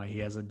don't know why he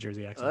has a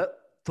Jersey accent.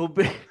 To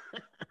be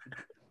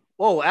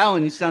Whoa,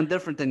 Alan, you sound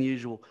different than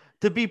usual.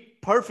 To be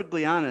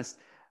perfectly honest,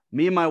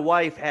 me and my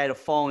wife had a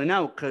falling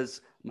out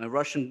because my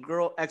Russian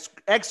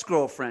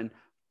ex-girlfriend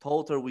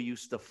told her we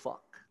used to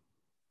fuck.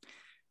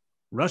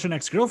 Russian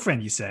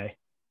ex-girlfriend, you say?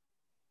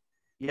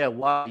 Yeah,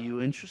 why? Are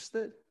you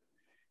interested?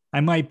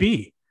 I might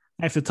be.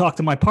 I have to talk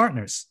to my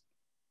partners.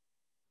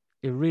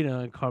 Irina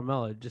and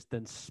Carmella just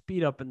then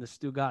speed up in the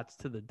Stugats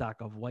to the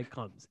dock of White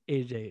Comes.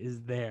 AJ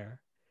is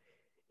there.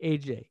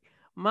 AJ.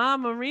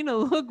 Mom, Irina,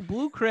 look,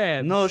 blue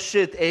crabs. No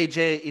shit,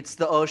 AJ. It's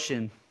the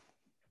ocean.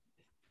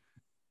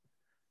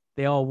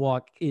 They all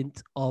walk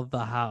into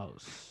the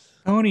house.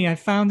 Tony, I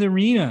found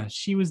Irina.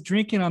 She was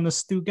drinking on the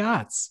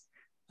Stugats.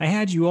 I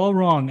had you all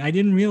wrong. I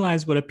didn't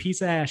realize what a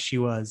piece of ass she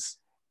was.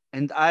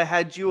 And I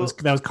had you.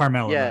 That was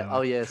Carmella. Yeah. by the Oh,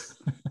 way. yes.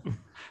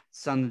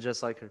 Sounded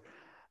just like her.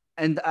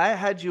 And I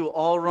had you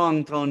all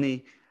wrong,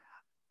 Tony.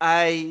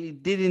 I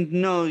didn't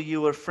know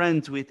you were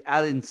friends with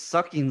Alan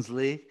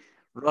Suckingsley,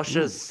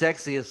 Russia's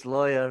sexiest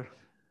lawyer.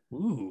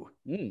 Ooh.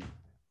 Mm.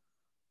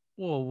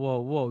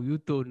 Whoa. You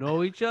two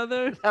know each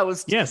other? That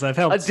was Yes, I've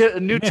helped. a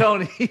new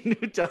Tony. New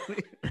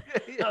Tony.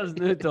 That was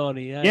new,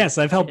 Tony. Yeah. Yes,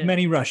 I've helped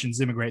many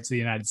Russians immigrate to the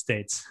United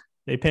States.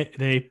 They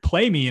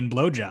play me in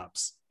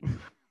blowjobs.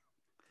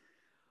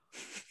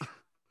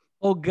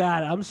 Oh,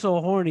 God. I'm so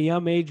horny.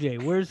 I'm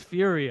AJ. Where's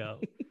Furio?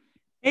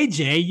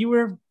 AJ, you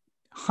were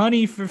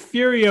honey for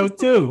Furio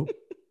too.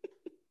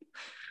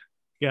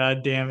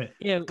 God damn it.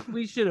 Yeah,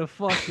 we should have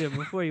fucked him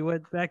before he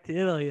went back to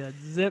Italy. That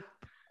zip,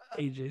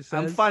 AJ says.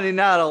 I'm finding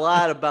out a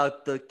lot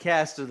about the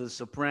cast of The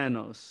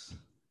Sopranos.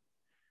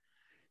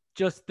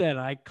 Just then,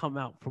 I come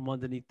out from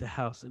underneath the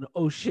house, and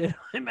oh shit,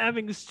 I'm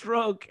having a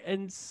stroke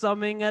and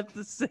summing at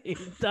the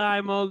same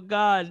time. Oh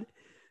God,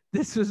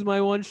 this was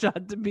my one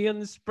shot to be on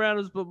The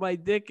Sopranos, but my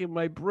dick and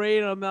my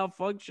brain are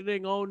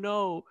malfunctioning. Oh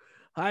no,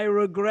 I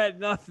regret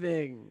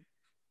nothing.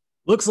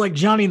 Looks like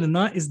Johnny the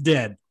Nut is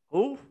dead.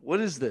 Who? What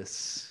is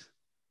this?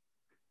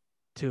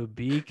 To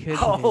be continued.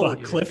 Oh, Fuck,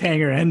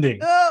 cliffhanger ending.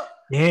 Oh!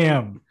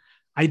 Damn.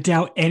 I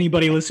doubt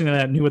anybody listening to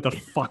that knew what the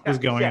fuck was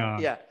going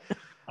on. Yeah.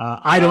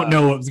 I don't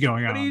know what was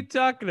going What are you on.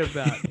 talking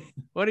about?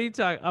 What are you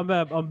talking? I'm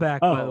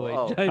back by the way.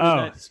 oh, Johnny Oh,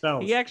 Nut,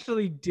 spells. he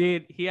actually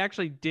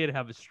did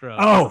have a stroke.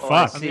 Oh, Oh, I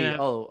fuck. see. I mean, Damn.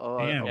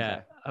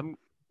 Okay.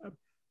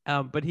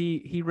 Yeah. But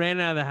he ran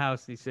out of the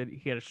house. And he said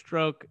he had a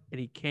stroke and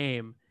he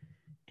came,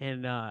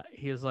 and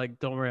he was like,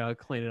 "Don't worry, I'll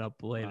clean it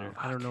up later."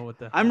 I don't know what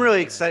the. I'm hell really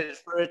that- excited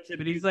for it to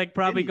But be he's like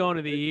probably going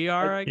to the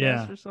ER, I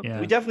guess, Yeah, or something. yeah.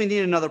 We definitely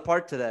need another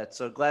part to that.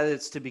 So glad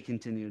it's to be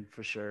continued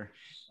for sure.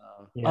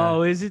 Yeah.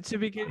 Oh, is it to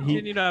be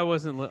continued? I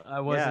wasn't really.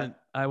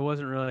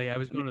 I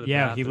was going to the.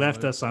 Yeah, he bathroom.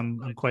 left us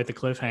on quite the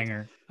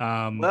cliffhanger.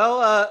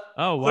 Well,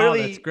 Oh wow,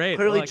 clearly, that's great.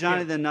 Clearly, Well, I Johnny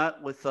can't- the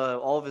Nut, with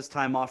all of his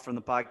time off from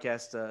the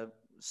podcast,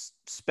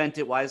 spent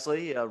it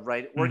wisely.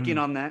 Working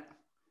on that.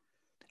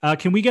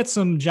 Can we get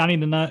some Johnny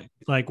the Nut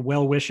like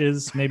well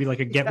wishes, maybe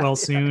like a get well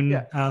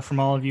soon from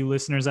all of you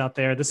listeners out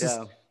there? This is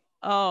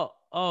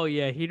Oh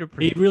yeah, he'd he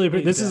appreciate. really.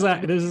 This is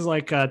like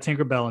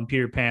Tinkerbell and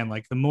Peter Pan.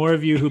 Like the more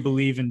of you who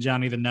believe in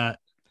Johnny the Nut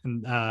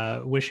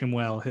and wish him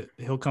well,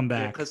 he'll come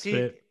back. Because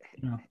But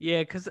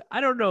Yeah, because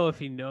I don't know if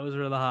he knows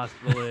where the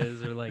hospital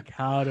is or like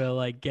how to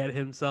like get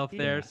himself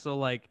there. Yeah. So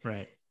like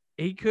Right.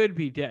 he could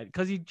be dead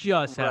because he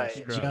just had a Right.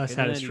 stroke. Just and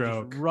had a then he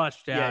stroke.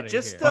 rushed Yeah, out of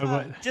just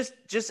here.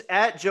 just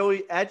at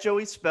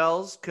Joey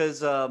Spells because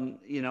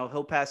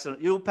he'll pass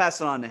it. You'll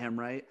pass it on to him,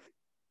 right?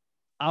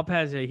 I'll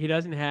pass it. He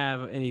doesn't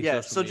have any.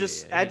 Yeah, social so media.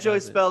 just He at Joey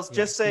doesn't. Spells, Yeah,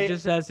 just say he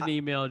just has an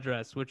email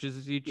address, which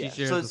is he yeah.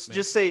 shares So with it's me.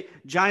 just say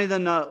Johnny the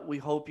Nut. We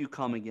hope you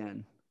come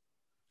again.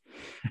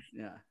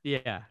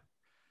 Yeah.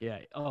 Yeah.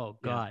 Oh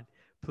God,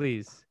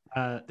 please.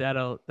 Uh,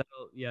 That'll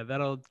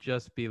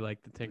just be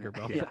like the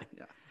Tinkerbell. Yeah. thing.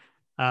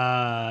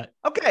 Yeah.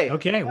 Okay.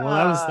 okay. Well,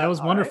 that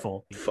was all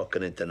wonderful.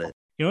 Fucking internet.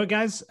 You know what,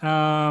 guys?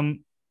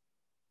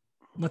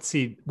 Let's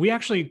see. We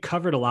actually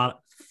covered a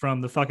lot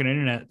from the fucking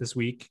internet this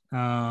week.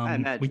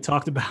 imagine. We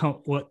talked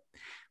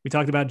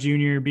about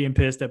Junior being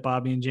pissed at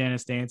Bobby and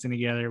Janice dancing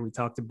together. We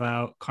talked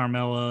about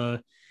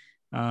Carmella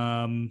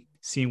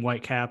seeing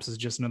white caps as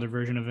just another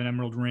version of an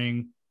emerald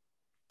ring.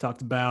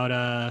 Talked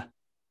about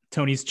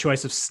Tony's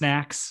choice of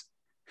snacks.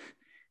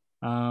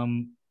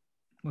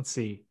 Let's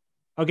see.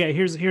 Okay,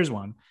 here's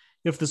one.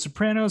 If the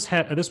Sopranos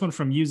had this one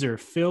from user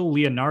Phil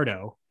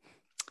Leonardo.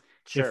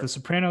 Sure. If the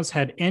Sopranos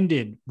had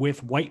ended with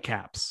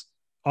Whitecaps,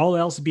 all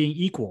else being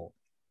equal,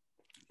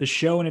 the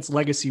show and its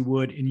legacy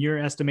would, in your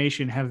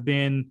estimation, have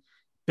been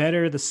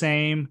better, the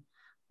same,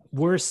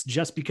 worse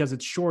just because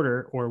it's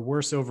shorter, or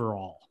worse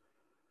overall?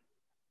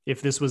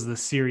 If this was the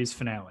series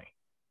finale.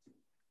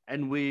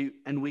 And we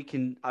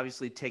can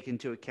obviously take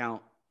into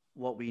account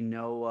what we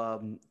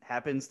know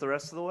happens the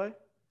rest of the way.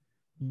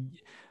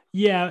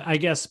 Yeah, I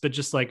guess, but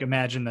just like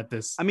imagine that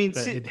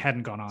it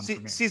hadn't gone on. For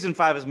me. Season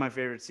 5 is my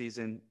favorite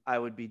season. I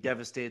would be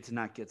devastated to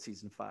not get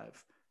season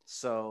 5.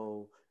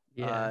 So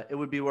it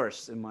would be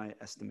worse in my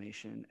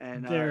estimation.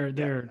 And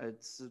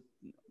it's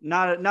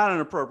not an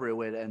appropriate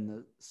way to end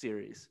the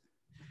series.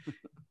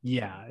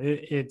 Yeah,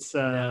 it's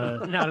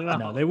not at all.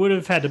 No, they would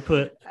have had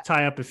to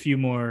tie up a few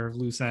more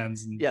loose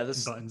ends. And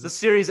the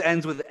series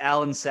ends with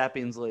Alan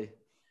Sapiensley.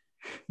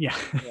 Yeah.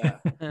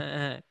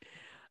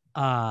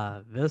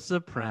 The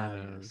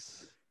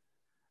Sopranos.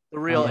 The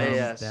real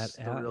Yes, AS.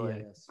 The real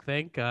AS.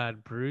 Thank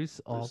God, Bruce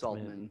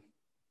Altman.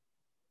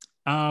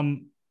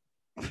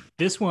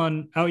 This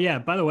one, oh yeah,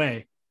 by the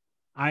way,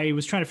 I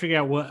was trying to figure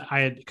out what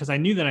I had, because I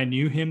knew that I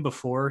knew him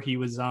before he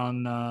was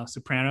on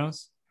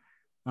Sopranos.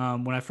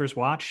 When I first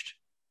watched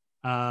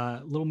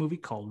a little movie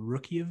called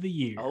Rookie of the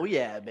Year. Oh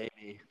yeah,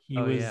 baby. He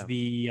was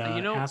the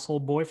asshole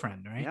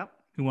boyfriend, right? Yep.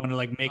 Who wanted to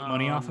like make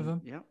money off of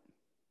him. Yep.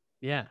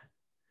 Yeah.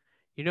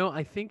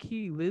 I think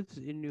he lives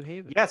in New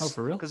Haven. Yes. Oh,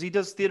 for real? Because he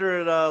does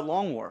theater at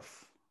Long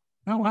Wharf.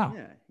 Oh wow.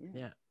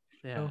 Yeah.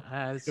 go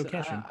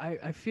catch him.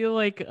 I feel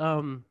like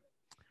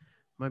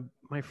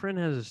my friend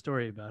has a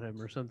story about him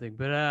or something,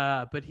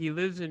 but he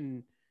lives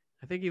in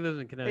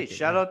Connecticut. Hey,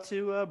 shout out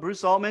to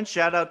Bruce Altman.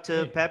 Shout out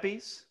to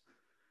Pepe's.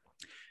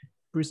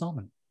 Bruce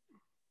Altman.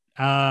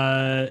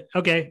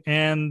 Okay,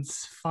 and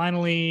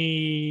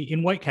finally,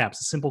 in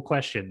Whitecaps, a simple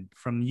question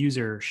from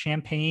user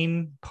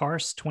Champagne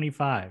Parse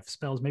 25.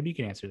 Spells, maybe you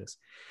can answer this.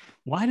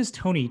 Why does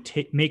Tony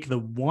make the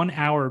 1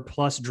 hour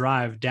plus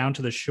drive down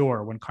to the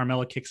shore when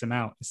Carmella kicks him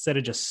out instead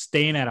of just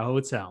staying at a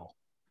hotel?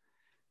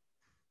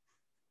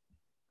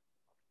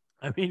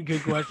 I mean,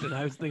 good question.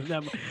 I was thinking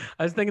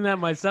that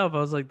myself. I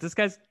was like, this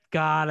guy's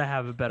gotta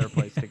have a better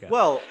place to go.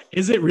 Well,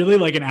 is it really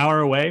like an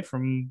hour away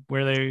from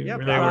where they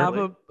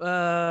probably.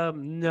 were?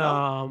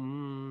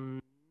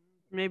 No,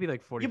 maybe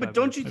like 40. Yeah, but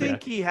don't you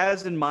think he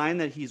has in mind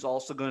that he's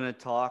also going to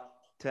talk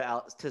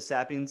to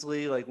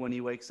Sapiensley like when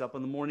he wakes up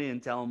in the morning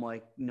and tell him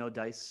like no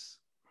dice?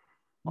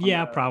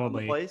 Probably. On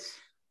the place?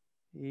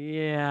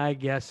 Yeah, I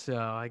guess so.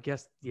 I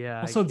guess.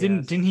 Also,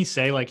 didn't he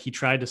say like he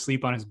tried to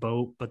sleep on his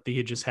boat, but he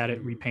had just had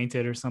it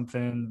repainted or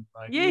something?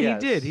 Like, yeah,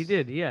 he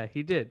did. Yeah,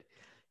 he did.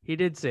 He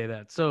did say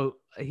that. So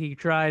he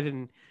tried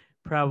and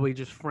probably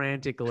just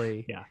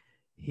frantically. Yeah.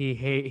 He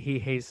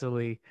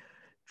hastily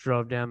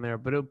drove down there,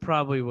 but it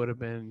probably would have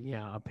been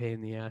a pain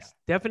in the ass.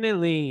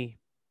 Definitely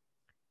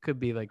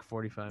could be like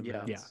 45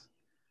 minutes. Yeah.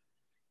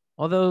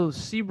 Although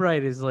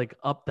Seabright is like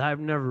up. I've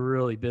never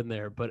really been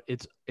there, but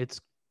it's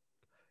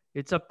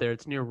up there.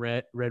 It's near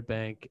Red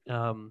Bank.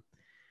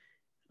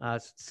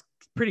 It's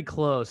pretty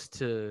close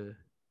to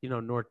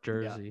North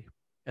Jersey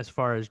as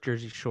far as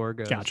Jersey Shore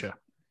goes. Gotcha.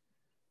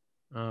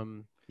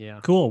 Yeah.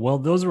 Cool. Well,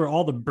 those were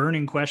all the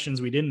burning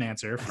questions we didn't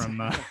answer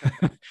from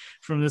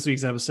from this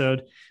week's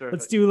episode. Perfect.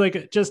 Let's do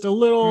like just a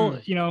little,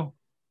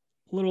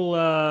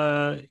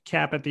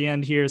 cap at the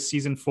end here.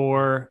 Season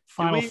 4.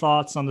 Final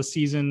thoughts on the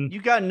season.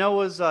 You got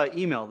Noah's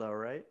email though,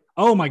 right?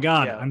 Oh my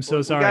God. I'm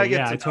so sorry.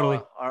 Yeah, I totally.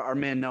 Our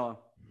man Noah.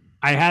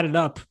 I had it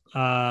up,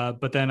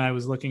 but then I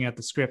was looking at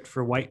the script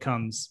for White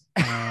Comes,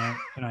 and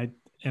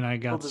I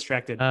got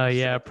distracted.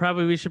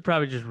 Probably we should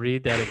just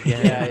read that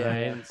again,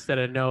 right? Instead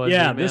of Noah's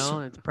email.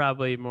 It's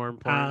probably more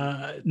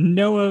important.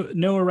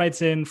 Noah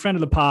writes in, friend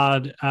of the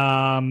pod.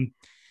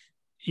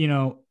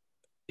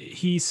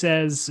 He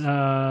says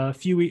a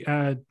few weeks.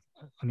 Let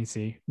me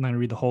see. I'm not gonna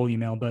read the whole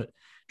email, but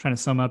trying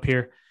to sum up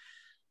here.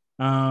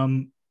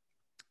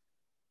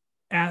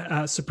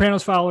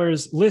 Sopranos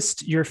followers,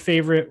 list your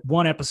favorite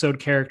one episode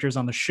characters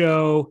on the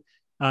show.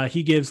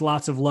 He gives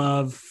lots of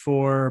love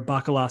for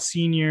Bacala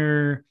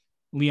Sr.,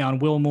 Leon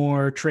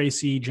Wilmore,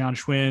 Tracy, John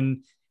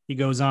Schwinn. He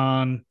goes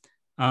on.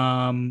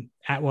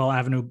 Atwell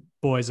Avenue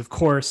Boys, of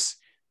course.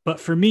 But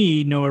for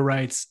me, Noah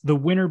writes, the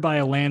winner by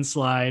a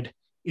landslide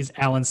is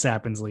Alan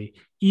Sappinsley.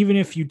 Even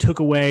if you took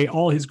away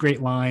all his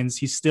great lines,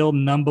 he's still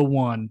number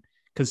one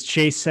because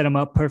Chase set him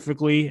up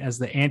perfectly as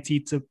the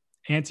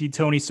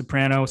anti-Tony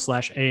Soprano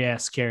 /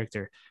 AS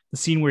character. The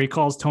scene where he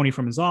calls Tony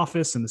from his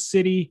office in the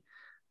city,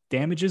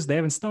 damages, they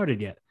haven't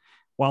started yet.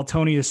 While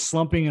Tony is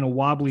slumping in a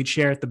wobbly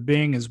chair at the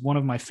Bing is one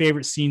of my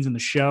favorite scenes in the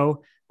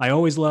show. I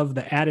always love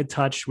the added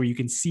touch where you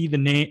can see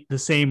the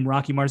same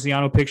Rocky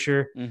Marciano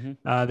picture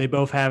they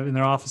both have in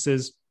their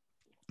offices.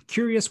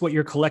 Curious what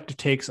your collective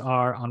takes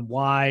are on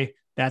why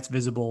that's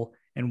visible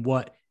and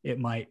what it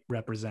might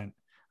represent.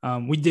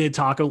 We did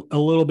talk a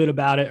little bit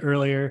about it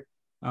earlier.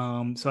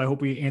 So I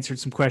hope we answered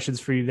some questions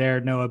for you there,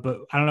 Noah, but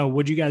I don't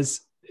know. Do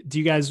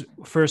you guys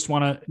first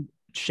want to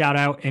shout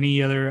out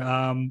any other,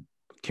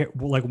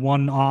 like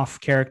one-off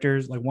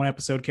characters, like one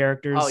episode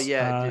characters? Oh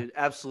yeah, dude.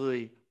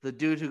 Absolutely. The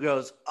dude who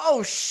goes,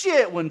 "Oh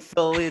shit," when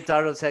Phil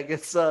Leotardo's head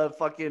gets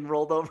fucking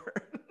rolled over.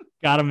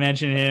 Gotta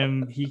mention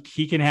him.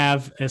 He can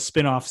have a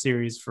spin-off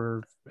series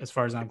for as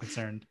far as I'm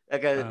concerned.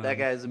 That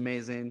guy is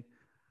amazing.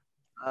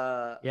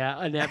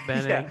 Annette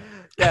Bening.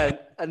 yeah,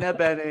 Annette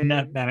Bening.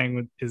 Annette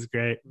Bening is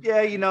great.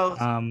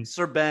 Yeah,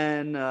 Sir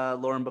Ben,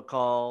 Lauren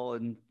Bacall,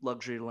 and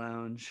Luxury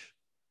Lounge.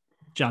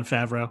 John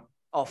Favreau.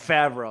 Oh,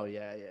 Favreau,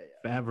 yeah.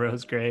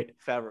 Favreau's great.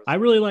 Favreau. I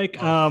really like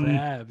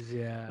Fabs,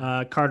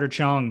 yeah. Carter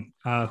Chong,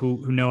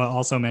 who Noah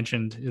also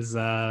mentioned, is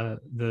the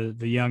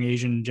young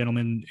Asian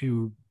gentleman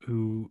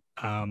who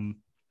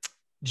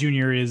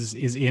Junior is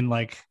in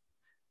like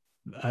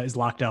is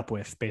locked up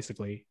with,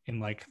 basically in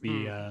like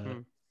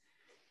the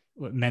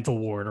mental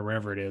ward or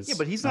wherever it is. Yeah,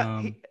 but he's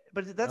not.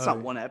 But that's not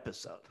one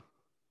episode.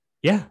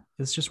 Yeah,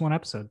 it's just one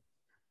episode.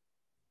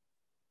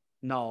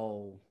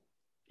 No.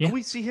 Yeah. Can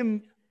we see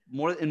him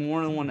more than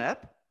one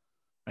ep?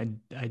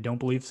 I don't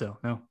believe so.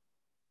 No.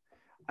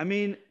 I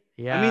mean,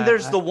 Yeah,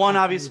 there's the one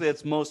obviously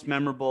that's most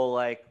memorable,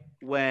 like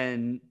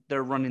when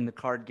they're running the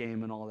card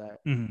game and all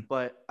that. Mhm.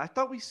 But I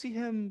thought we see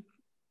him.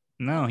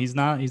 No, he's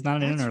not in an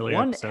That's earlier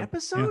one episode.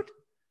 episode.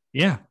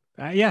 Yeah.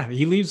 Yeah.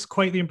 He leaves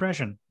quite the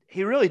impression.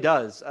 He really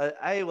does.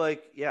 I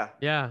like. Yeah.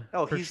 Yeah.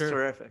 Oh, for he's sure.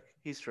 terrific.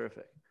 He's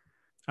terrific.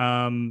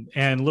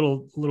 And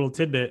little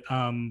tidbit.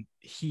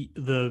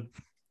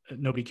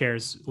 Nobody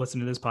cares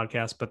listening to this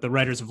podcast, but the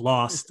writers of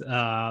Lost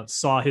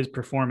saw his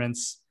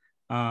performance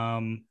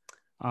on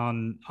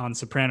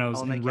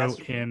Sopranos and and they wrote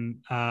cast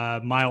him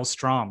Miles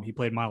Strom. He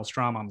played Miles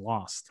Strom on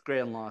Lost. Great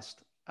and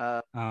Lost. It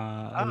was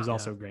yeah.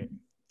 also great.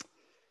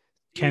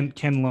 Ken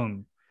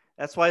Lung.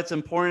 That's why it's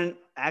important,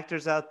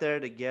 actors out there,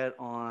 to get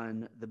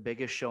on the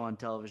biggest show on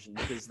television,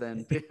 because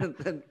then They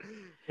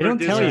don't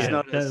tell you producers that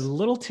notice.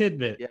 little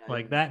tidbit Yeah.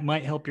 like that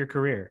might help your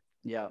career.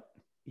 Yeah.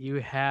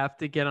 You have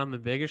to get on the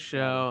biggest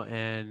show,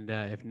 and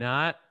if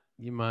not,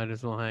 you might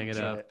as well hang it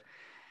That's up.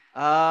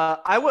 right.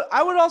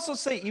 I would also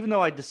say, even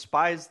though I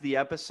despise the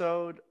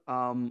episode,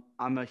 I'm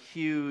a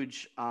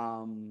huge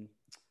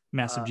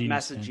Massive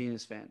Massive fan.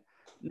 Genius fan.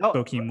 No,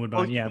 Bokeem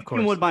Woodbine, yeah, of Bokeem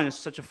course. Woodbine is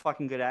such a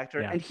fucking good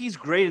actor, Yeah. and he's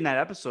great in that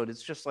episode.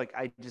 It's just like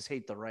I just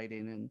hate the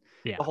writing and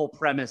Yeah. the whole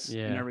premise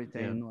Yeah, and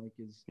everything. Like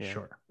is Yeah.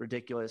 Sure.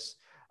 ridiculous.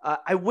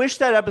 I wish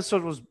that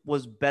episode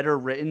was better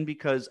written,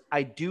 because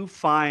I do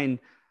find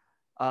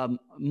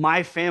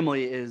my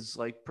family is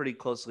like pretty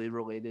closely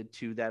related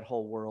to that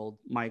whole world.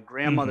 My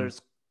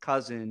grandmother's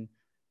cousin,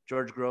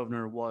 George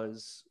Grosvenor,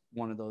 was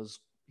one of those.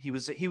 He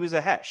was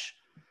a Hesh.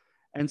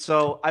 And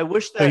so I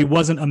wish So he that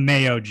wasn't a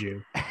Mayo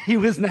Jew. he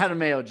was not a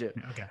Mayo Jew.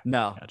 Okay.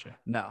 No, Gotcha.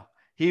 no.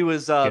 He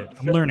was Good.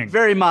 I'm learning.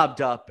 very mobbed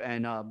up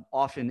and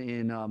often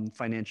in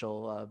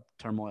financial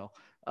turmoil.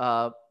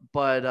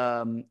 But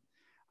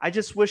I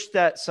just wish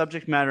that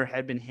subject matter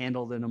had been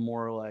handled in a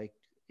more like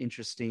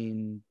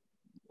interesting,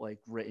 like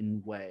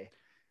written way.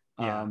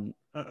 Yeah.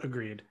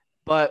 Agreed.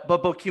 But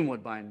Bokeem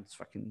Woodbine is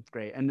fucking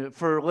great. And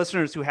for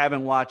listeners who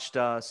haven't watched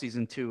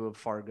season 2 of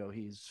Fargo,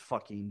 he's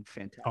fucking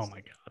fantastic. Oh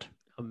my God.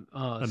 So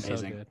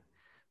Amazing. good.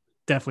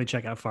 Definitely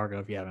check out Fargo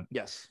if you haven't.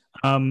 Yes.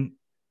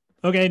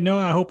 Okay. No,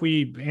 I hope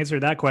we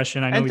answered that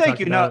question. I know And we thank talked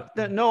you. about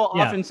Noah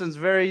Yeah. often sends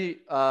very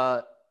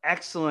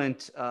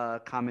excellent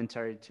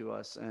commentary to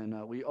us,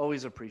 and we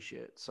always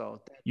appreciate it.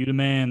 So you the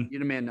man. you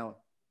the man, Noah.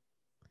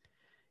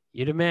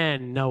 You the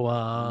man,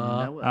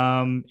 Noah.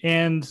 Noah.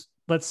 And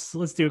let's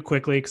do it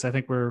quickly because I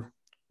think we're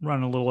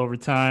running a little over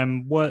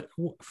time. What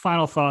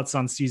final thoughts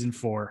on season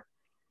 4?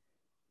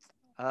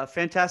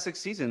 Fantastic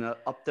season,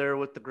 up there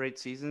with the great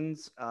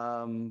seasons.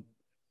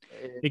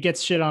 It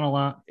gets shit on a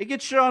lot. It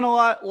gets shit on a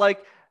lot,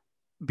 like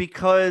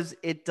because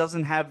it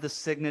doesn't have the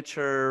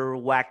signature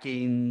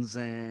whackings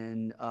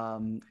and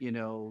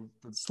the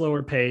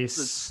Slower pace.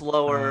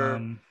 slower.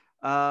 Um,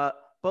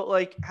 But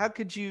like, how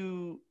could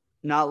you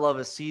not love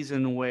a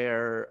season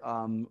where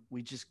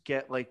we just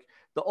get like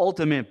the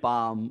ultimate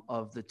bomb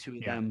of the two of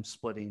Yeah. them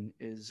splitting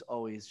is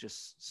always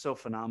just so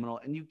phenomenal.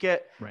 And you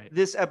get Right.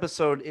 this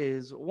episode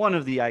is one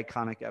of the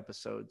iconic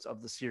episodes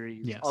of the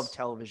series Yes. of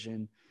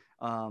television.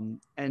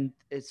 And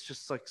it's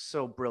just like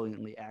so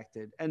brilliantly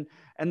acted. And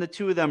the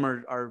two of them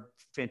are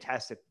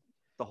fantastic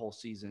the whole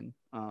season.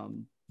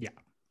 Yeah.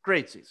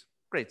 Great season.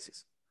 Great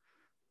season.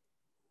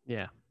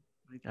 Yeah.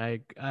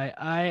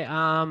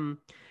 I'm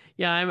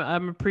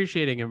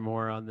appreciating it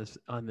more on this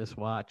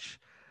watch.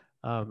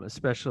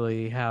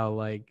 Especially how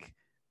like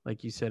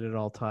you said, it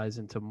all ties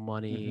into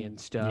money Mhm. and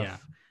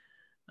stuff.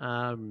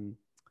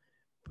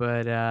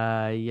 But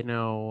I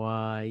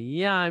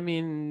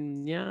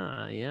mean,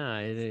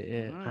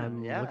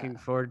 I'm Yeah. looking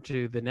forward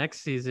to the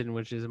next season,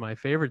 which is my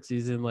favorite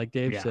season, like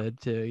Dave Yeah. said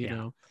too, you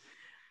Yeah.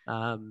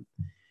 know.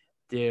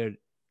 Dude,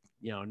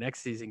 next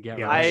season, get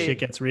Yeah, ready. when shit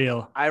gets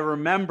real. I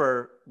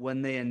remember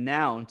when they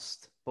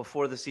announced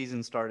before the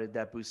season started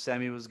that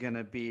Buscemi was going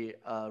to be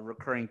a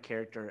recurring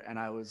character, and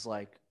I was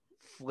like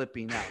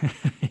flipping out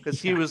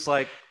because he was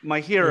like my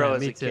hero Yeah,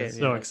 as me a too. kid.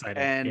 So excited.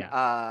 And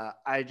Yeah.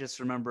 I just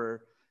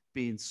remember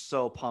being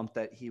so pumped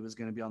that he was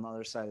going to be on the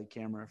other side of the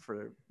camera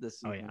for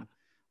this Oh, season.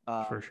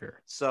 For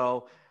sure.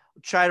 So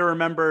try to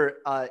remember,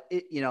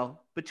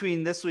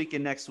 between this week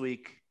and next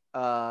week,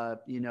 the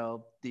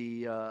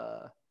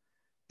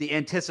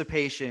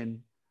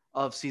anticipation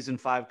of season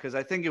 5, because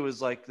I think it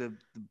was like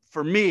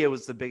for me, it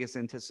was the biggest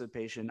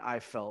anticipation I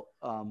felt.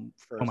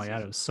 For Oh my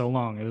God, it was so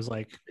long. It was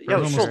like Yeah, it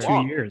was almost so 2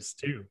 long. years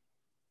too.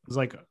 It was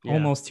like Yeah.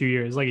 almost 2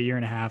 years, like a year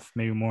and a half,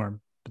 maybe more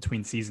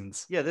between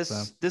seasons. Yeah, this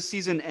So-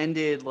 season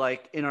ended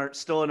like in our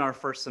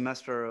first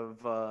semester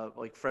of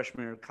like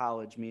freshman year of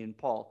college, me and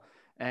Paul.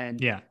 And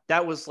Yeah.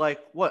 that was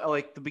like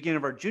the beginning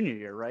of our junior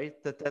year, right?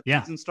 That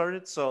Yeah. season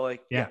started. So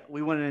like Yeah.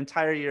 we went an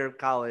entire year of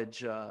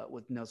college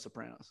with no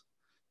Sopranos.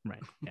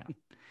 Right. Yeah.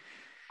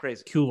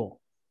 Crazy. Cool.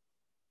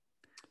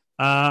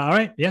 All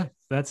right. Yeah,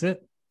 that's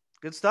it.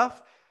 Good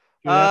stuff.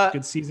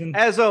 Good season.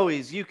 As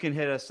always, you can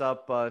hit us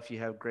up if you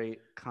have great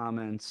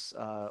comments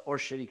or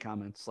shitty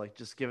comments. Like,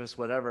 just give us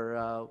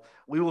whatever.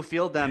 We will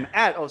field them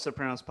at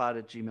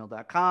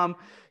osopranospod@gmail.com.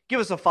 Give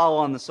us a follow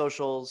on the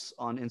socials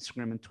on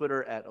Instagram and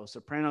Twitter at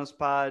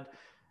osopranospod.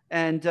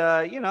 And,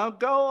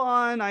 go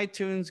on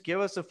iTunes, give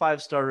us a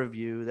 5-star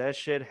review. That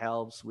shit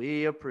helps.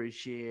 We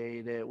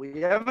appreciate it.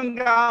 We haven't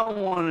got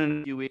one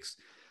in a few weeks.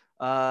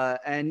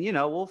 And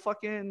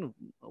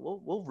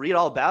we'll read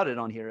all about it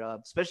on here,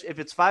 especially if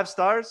it's 5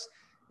 stars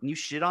and you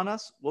shit on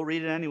us, we'll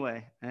read it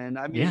anyway. And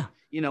I mean,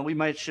 we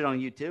might shit on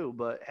you too,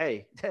 but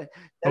hey,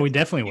 We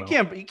definitely will.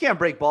 you can't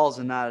break balls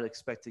and not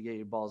expect to get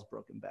your balls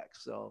broken back.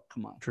 So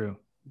come on, True.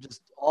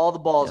 just all the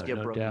balls No, get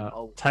no broken. doubt.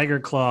 Oh, Tiger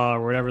Claw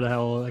or whatever the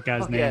hell that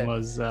guy's Oh, name yeah.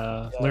 was.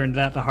 Learned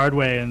that the hard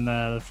way in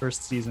the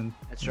first season.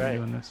 That's We were right.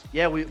 doing this.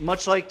 yeah, we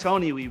much like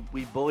Tony, we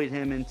bullied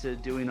him into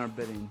doing our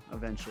bidding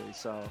eventually.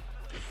 So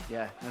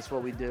yeah, that's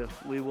what we do.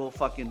 We will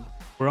fucking.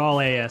 We're all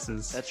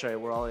ASs. That's right.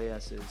 We're all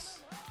ASs.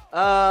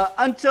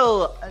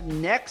 Until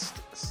next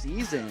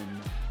season.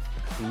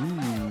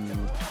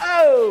 Oh.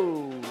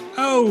 Oh.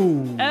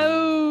 Oh.